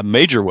in a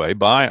major way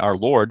by our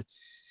Lord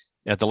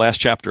at the last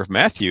chapter of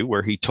Matthew,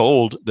 where he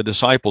told the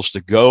disciples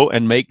to go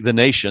and make the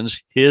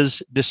nations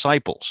his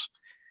disciples.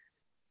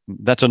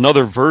 That's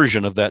another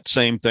version of that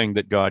same thing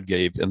that God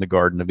gave in the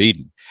Garden of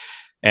Eden.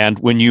 And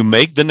when you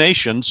make the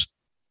nations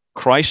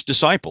Christ's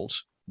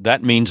disciples,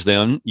 that means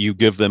then you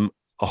give them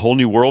a whole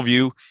new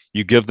worldview.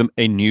 You give them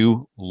a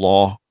new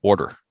law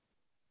order.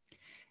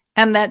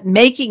 and that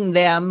making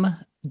them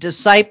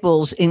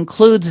disciples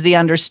includes the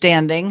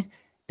understanding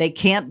they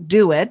can't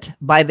do it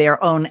by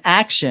their own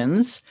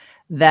actions,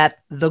 that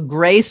the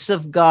grace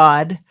of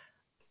God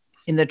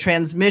in the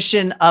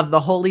transmission of the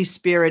Holy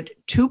Spirit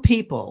to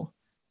people,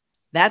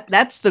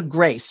 that's the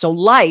grace. So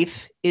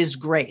life is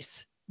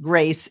grace.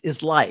 Grace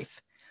is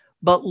life.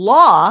 But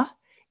law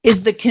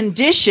is the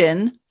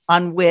condition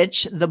on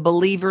which the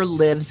believer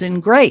lives in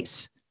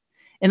grace.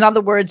 In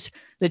other words,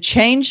 the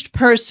changed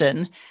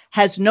person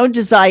has no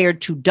desire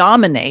to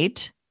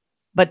dominate,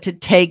 but to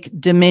take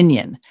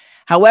dominion.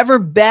 However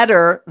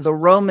better the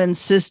Roman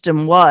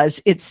system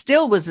was, it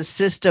still was a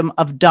system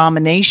of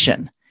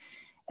domination.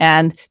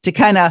 And to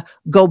kind of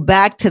go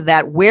back to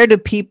that, where do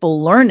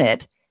people learn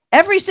it?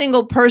 Every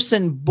single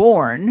person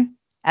born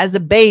as a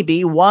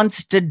baby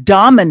wants to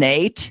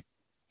dominate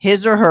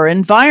his or her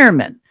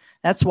environment.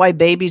 That's why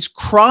babies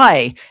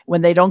cry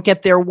when they don't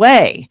get their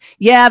way.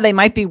 Yeah, they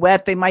might be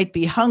wet, they might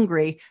be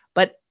hungry,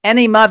 but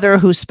any mother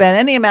who spent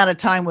any amount of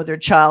time with her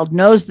child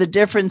knows the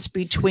difference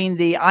between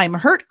the I'm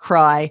hurt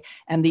cry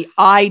and the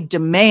I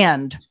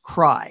demand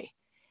cry.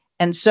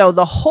 And so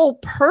the whole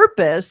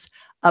purpose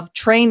of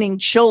training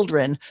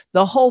children,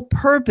 the whole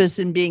purpose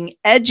in being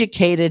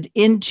educated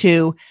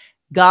into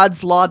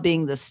God's law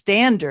being the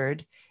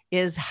standard,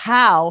 is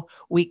how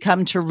we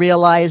come to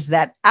realize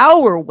that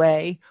our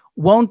way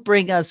won't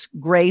bring us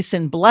grace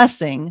and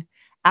blessing.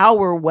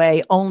 Our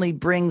way only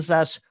brings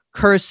us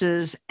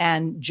curses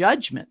and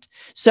judgment.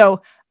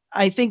 So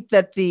I think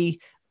that the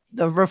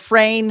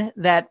refrain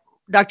that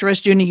Dr.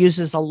 Rushdoony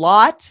uses a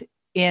lot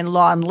in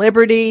Law and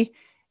Liberty,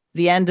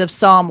 the end of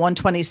Psalm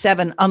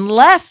 127,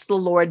 unless the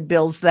Lord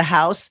builds the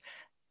house,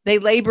 they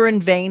labor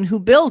in vain who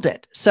build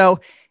it. So,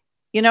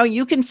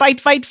 you can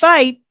fight.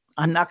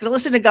 I'm not going to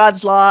listen to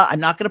God's law. I'm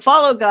not going to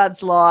follow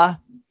God's law.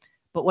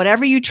 But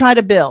whatever you try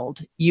to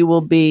build, you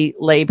will be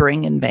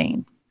laboring in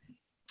vain.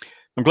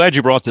 I'm glad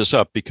you brought this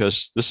up,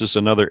 because this is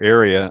another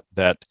area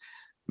that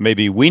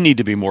maybe we need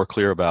to be more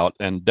clear about.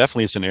 And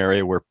definitely it's an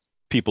area where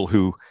people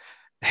who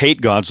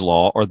hate God's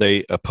law, or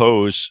they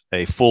oppose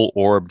a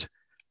full-orbed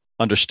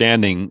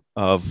understanding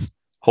of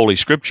Holy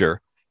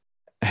Scripture,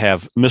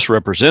 have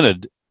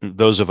misrepresented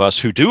those of us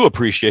who do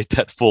appreciate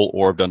that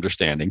full-orbed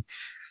understanding,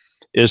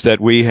 is that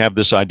we have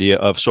this idea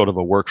of sort of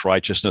a works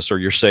righteousness, or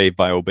you're saved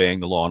by obeying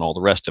the law and all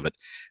the rest of it,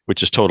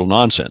 which is total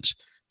nonsense.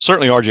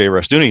 Certainly, R.J.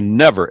 Rushdoony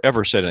never,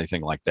 ever said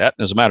anything like that.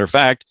 As a matter of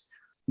fact,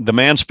 the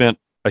man spent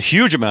a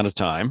huge amount of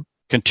time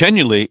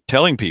continually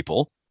telling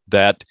people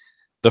that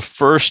the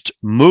first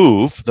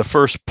move, the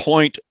first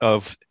point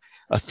of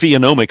a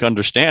theonomic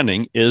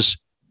understanding, is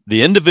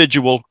the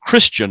individual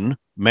Christian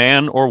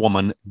man or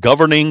woman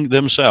governing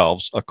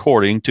themselves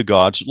according to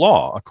God's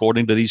law,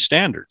 according to these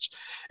standards.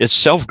 It's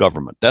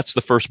self-government. That's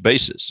the first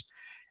basis.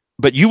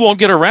 But you won't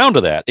get around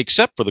to that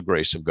except for the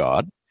grace of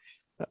God.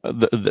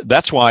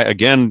 That's why,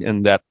 again,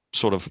 in that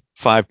sort of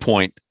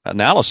 5-point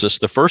analysis,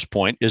 the first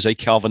point is a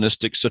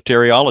Calvinistic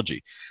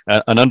soteriology,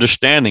 an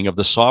understanding of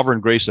the sovereign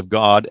grace of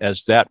God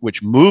as that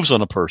which moves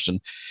on a person.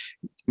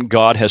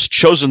 God has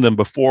chosen them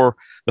before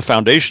the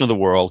foundation of the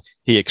world.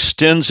 He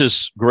extends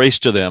his grace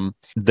to them.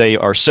 They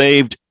are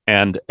saved.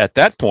 And at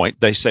that point,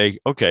 they say,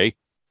 okay,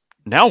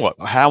 now what?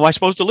 How am I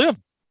supposed to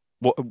live?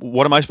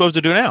 What am I supposed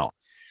to do now?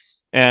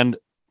 And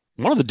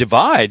one of the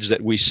divides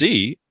that we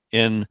see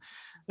in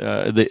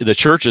the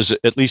churches,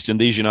 at least in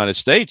these United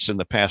States in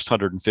the past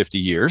 150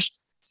 years,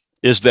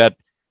 is that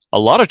a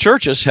lot of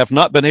churches have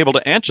not been able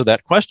to answer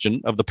that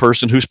question of the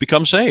person who's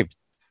become saved.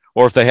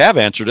 Or if they have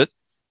answered it,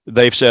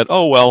 they've said,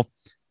 oh, well,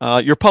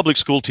 your public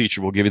school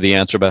teacher will give you the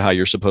answer about how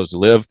you're supposed to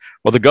live,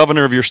 or the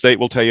governor of your state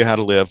will tell you how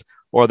to live,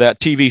 or that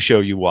TV show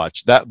you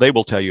watch, that they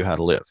will tell you how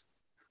to live.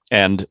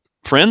 And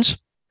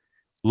friends,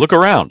 look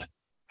around.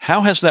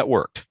 How has that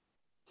worked?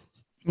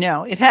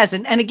 No, it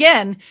hasn't. And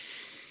again,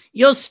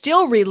 you'll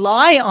still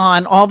rely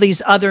on all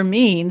these other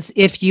means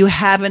if you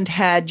haven't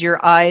had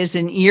your eyes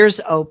and ears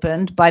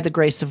opened by the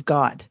grace of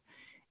God.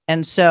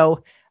 And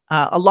so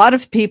a lot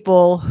of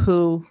people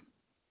who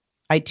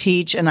I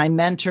teach and I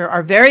mentor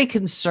are very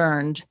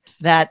concerned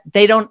that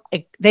they don't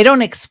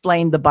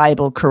explain the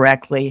Bible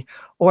correctly,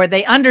 or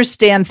they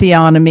understand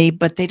theonomy,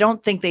 but they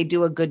don't think they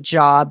do a good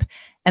job.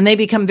 And they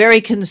become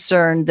very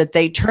concerned that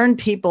they turn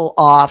people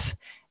off,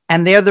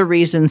 and they're the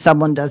reason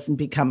someone doesn't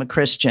become a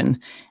Christian.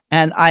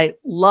 And I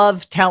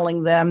love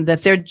telling them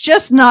that they're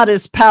just not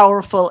as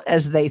powerful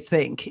as they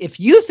think. If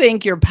you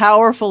think you're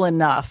powerful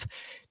enough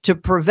to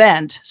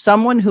prevent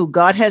someone who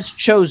God has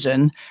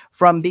chosen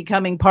from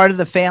becoming part of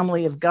the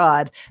family of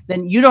God,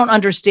 then you don't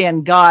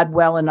understand God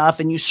well enough,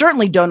 and you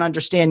certainly don't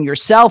understand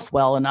yourself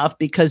well enough,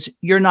 because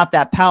you're not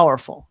that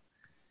powerful.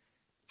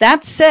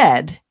 That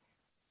said,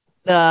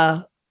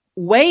 the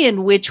way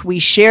in which we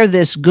share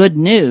this good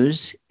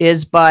news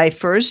is by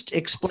first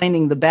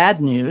explaining the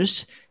bad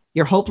news.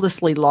 You're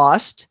hopelessly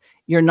lost.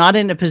 You're not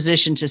in a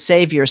position to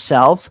save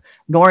yourself,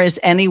 nor is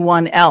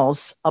anyone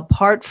else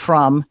apart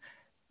from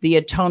the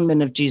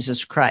atonement of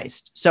Jesus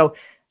Christ. So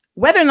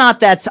whether or not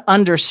that's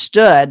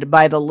understood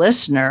by the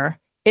listener,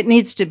 it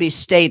needs to be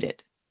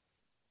stated.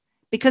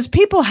 because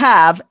people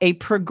have a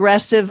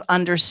progressive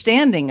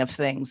understanding of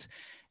things.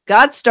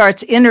 God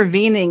starts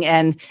intervening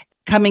and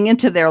coming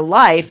into their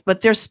life,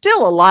 but there's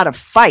still a lot of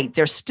fight.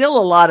 There's still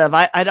a lot of,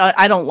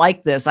 I don't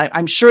like this.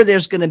 I'm sure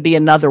there's going to be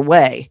another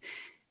way.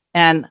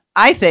 And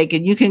I think,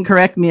 and you can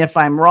correct me if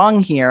I'm wrong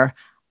here,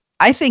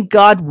 I think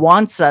God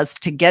wants us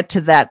to get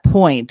to that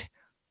point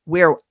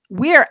where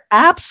we're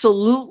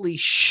absolutely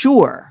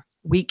sure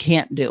we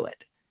can't do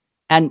it.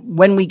 And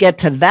when we get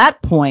to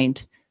that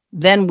point,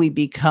 then we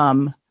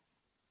become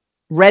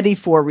ready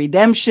for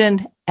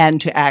redemption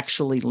and to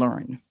actually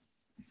learn.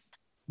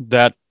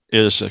 That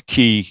is a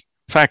key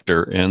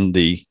factor in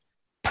the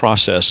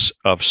process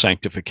of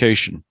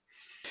sanctification.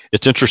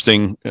 It's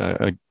interesting,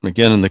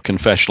 again, in the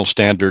confessional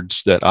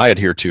standards that I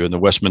adhere to in the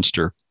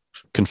Westminster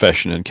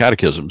Confession and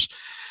Catechisms,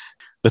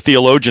 the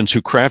theologians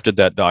who crafted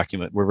that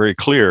document were very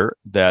clear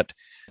that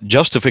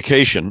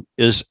justification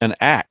is an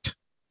act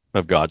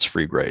of God's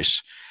free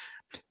grace,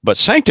 but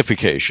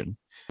sanctification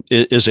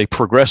is a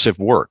progressive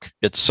work.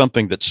 It's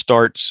something that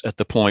starts at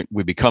the point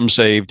we become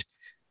saved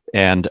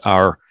and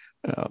are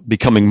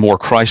becoming more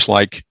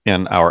Christ-like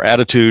in our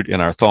attitude,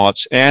 in our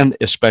thoughts, and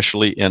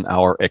especially in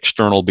our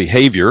external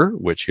behavior,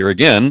 which here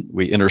again,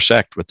 we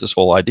intersect with this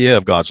whole idea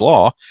of God's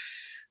law.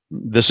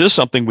 This is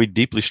something we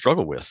deeply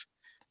struggle with,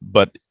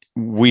 but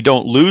we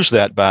don't lose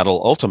that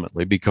battle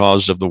ultimately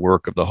because of the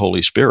work of the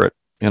Holy Spirit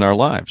in our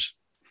lives.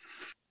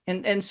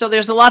 And so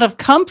there's a lot of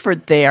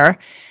comfort there.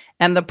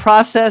 And the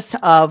process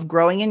of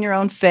growing in your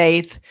own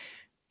faith,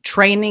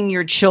 training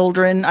your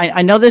children.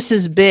 I know this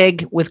is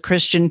big with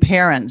Christian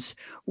parents.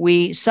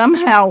 We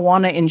somehow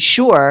want to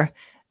ensure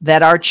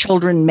that our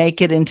children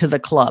make it into the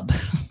club.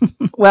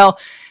 Well,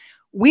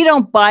 we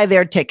don't buy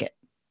their ticket.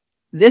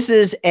 This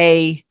is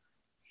an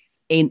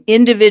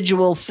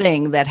individual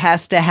thing that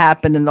has to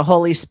happen in the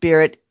Holy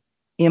Spirit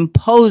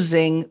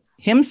imposing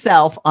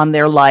himself on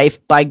their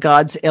life by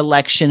God's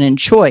election and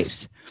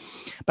choice.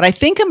 But I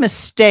think a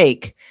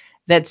mistake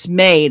that's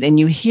made, and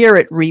you hear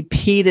it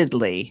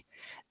repeatedly,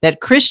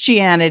 that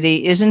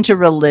Christianity isn't a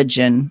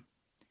religion,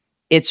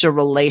 it's a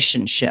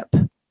relationship.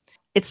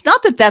 It's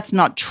not that that's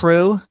not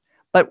true,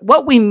 but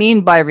what we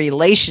mean by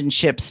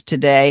relationships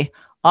today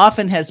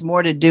often has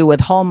more to do with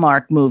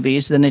Hallmark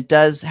movies than it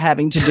does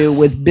having to do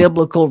with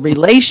biblical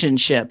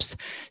relationships.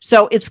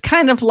 So it's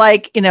kind of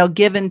like,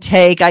 give and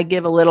take. I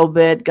give a little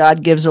bit,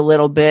 God gives a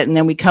little bit, and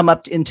then we come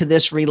up into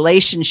this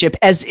relationship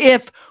as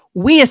if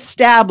we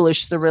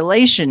establish the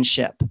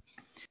relationship.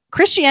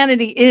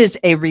 Christianity is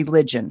a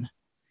religion.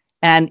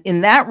 And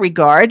in that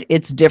regard,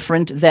 it's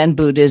different than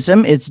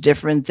Buddhism. It's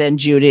different than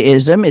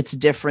Judaism. It's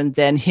different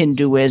than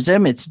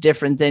Hinduism. It's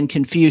different than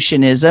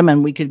Confucianism.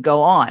 And we could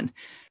go on.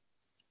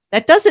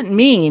 That doesn't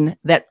mean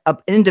that an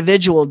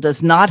individual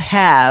does not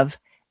have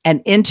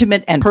an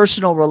intimate and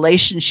personal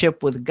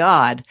relationship with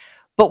God.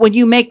 But when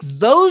you make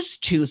those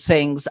two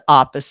things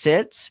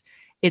opposites,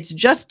 it's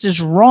just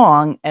as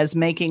wrong as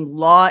making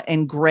law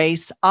and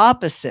grace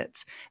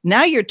opposites.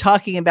 Now you're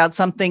talking about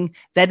something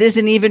that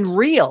isn't even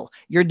real.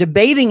 You're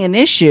debating an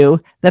issue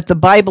that the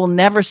Bible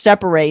never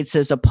separates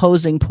as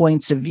opposing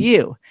points of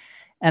view.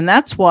 And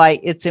that's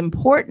why it's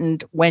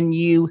important when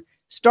you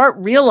start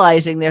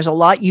realizing there's a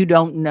lot you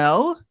don't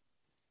know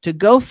to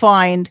go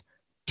find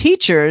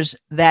teachers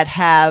that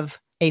have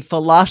a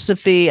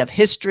philosophy of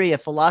history, a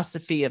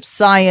philosophy of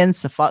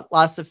science, a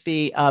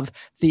philosophy of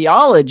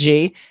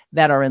theology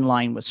that are in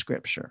line with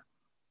Scripture.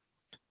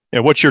 Yeah,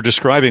 what you're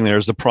describing there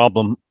is the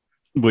problem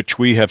which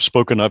we have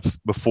spoken of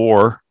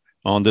before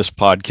on this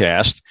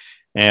podcast,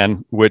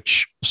 and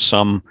which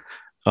some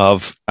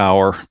of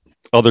our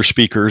other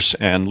speakers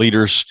and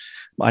leaders,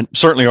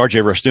 certainly R.J.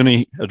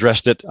 Rushdoony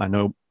addressed it. I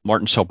know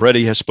Martin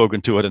Selbrede has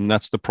spoken to it, and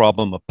that's the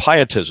problem of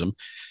pietism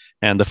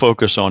and the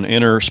focus on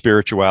inner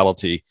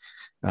spirituality,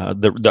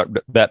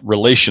 that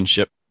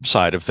relationship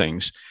side of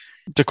things.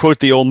 To quote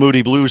the old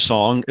Moody Blues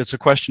song, it's a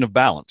question of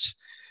balance.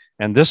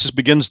 And this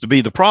begins to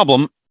be the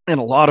problem in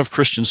a lot of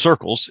Christian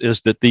circles,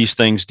 is that these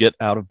things get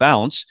out of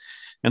balance.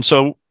 And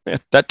so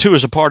that too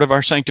is a part of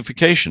our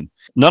sanctification.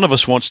 None of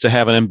us wants to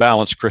have an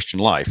imbalanced Christian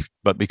life,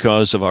 but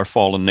because of our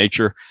fallen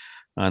nature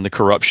and the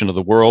corruption of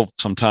the world,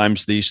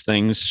 sometimes these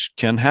things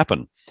can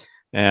happen.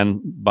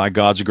 And by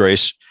God's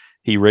grace,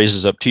 He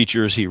raises up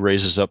teachers, He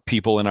raises up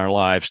people in our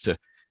lives to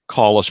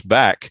call us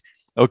back.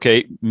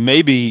 Okay,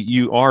 maybe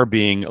you are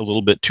being a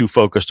little bit too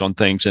focused on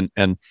things,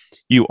 and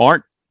you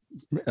aren't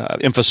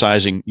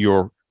emphasizing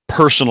your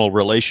personal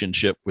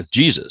relationship with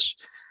Jesus.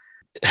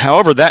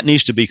 However, that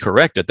needs to be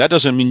corrected. That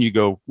doesn't mean you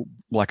go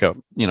like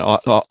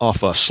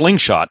off a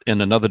slingshot in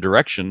another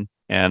direction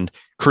and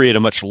create a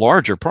much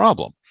larger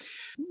problem.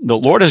 The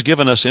Lord has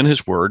given us in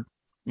His Word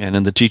and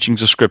in the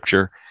teachings of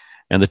Scripture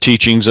and the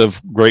teachings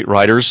of great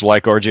writers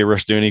like R.J.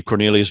 Rushdoony,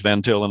 Cornelius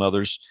Van Til, and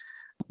others,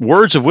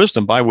 words of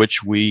wisdom by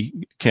which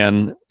we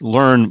can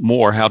learn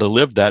more how to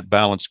live that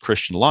balanced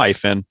Christian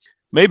life. And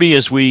maybe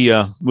as we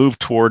move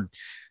toward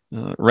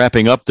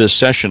wrapping up this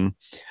session,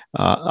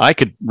 I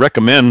could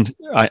recommend,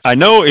 I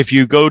know if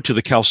you go to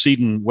the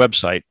Chalcedon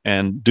website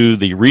and do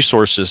the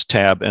resources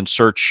tab and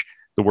search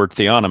the word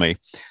theonomy.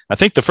 I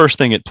think the first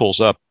thing it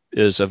pulls up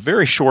is a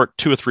very short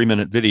 2 or 3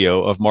 minute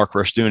video of Mark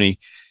Rushdoony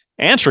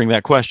answering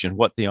that question,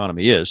 what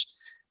theonomy is.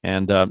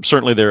 And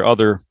certainly there are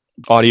other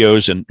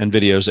audios and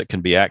videos that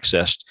can be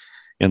accessed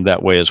in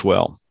that way as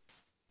well.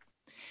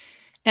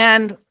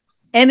 And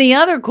any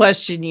other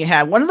question you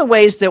have? One of the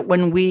ways that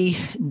when we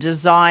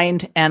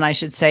designed, and I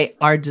should say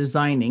are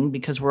designing,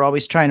 because we're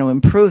always trying to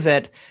improve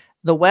it,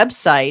 the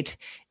website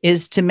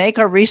is to make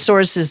our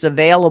resources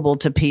available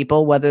to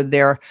people, whether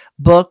they're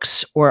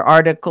books or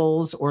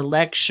articles or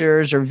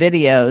lectures or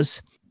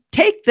videos.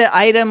 Take the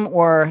item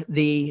or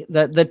the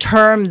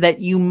term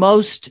that you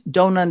most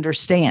don't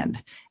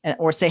understand,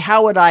 or say,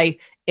 how would I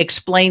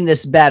explain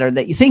this better?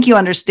 That you think you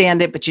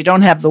understand it, but you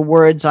don't have the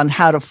words on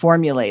how to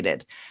formulate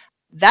it.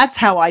 That's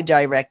how I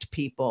direct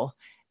people.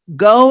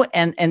 Go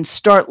and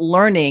start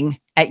learning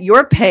at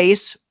your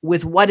pace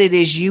with what it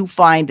is you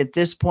find at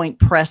this point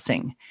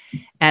pressing.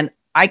 And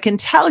I can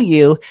tell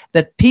you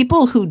that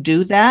people who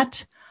do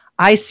that,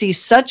 I see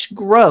such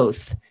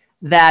growth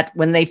that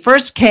when they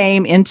first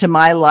came into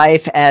my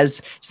life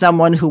as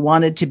someone who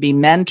wanted to be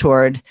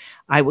mentored,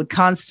 I would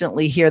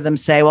constantly hear them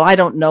say, well, I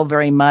don't know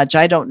very much.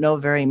 I don't know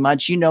very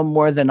much. You know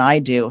more than I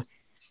do.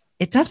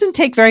 It doesn't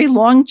take very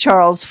long,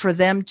 Charles, for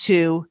them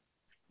to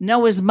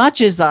know as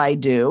much as I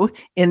do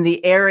in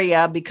the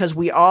area, because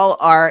we all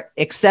are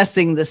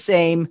accessing the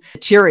same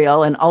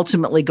material and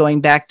ultimately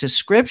going back to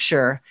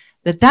scripture.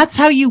 That's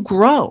how you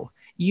grow.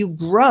 You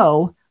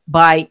grow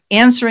by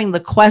answering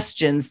the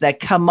questions that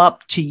come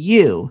up to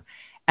you,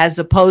 as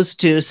opposed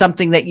to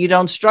something that you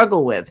don't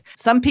struggle with.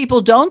 Some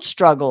people don't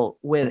struggle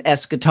with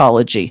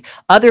eschatology.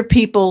 Other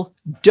people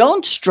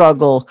don't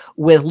struggle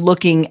with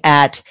looking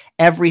at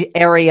every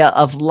area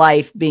of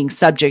life being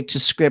subject to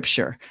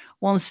scripture.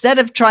 Well, instead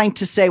of trying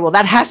to say, well,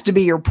 that has to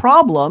be your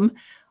problem,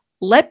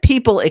 let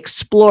people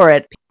explore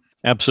it.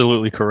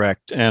 Absolutely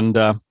correct. And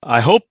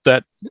I hope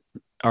that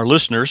our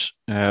listeners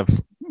have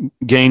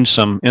gained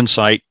some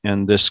insight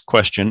in this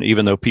question,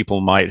 even though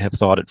people might have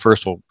thought at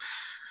first, well,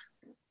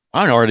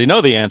 I already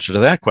know the answer to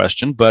that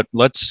question, but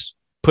let's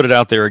put it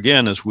out there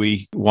again as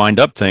we wind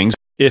up things.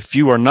 If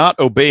you are not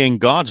obeying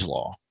God's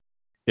law,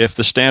 if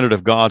the standard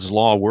of God's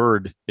law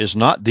word is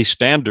not the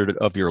standard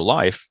of your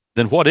life,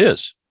 then what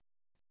is?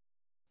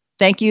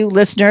 Thank you,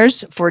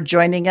 listeners, for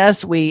joining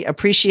us. We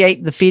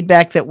appreciate the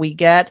feedback that we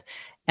get.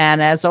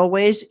 And as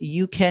always,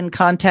 you can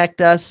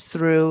contact us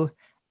through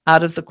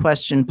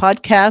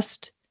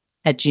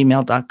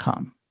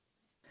outofthequestionpodcast@gmail.com.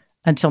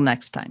 Until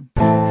next time.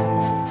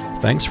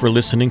 Thanks for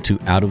listening to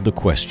Out of the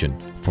Question.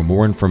 For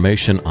more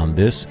information on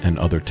this and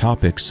other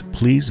topics,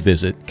 please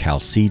visit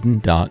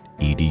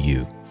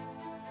chalcedon.edu.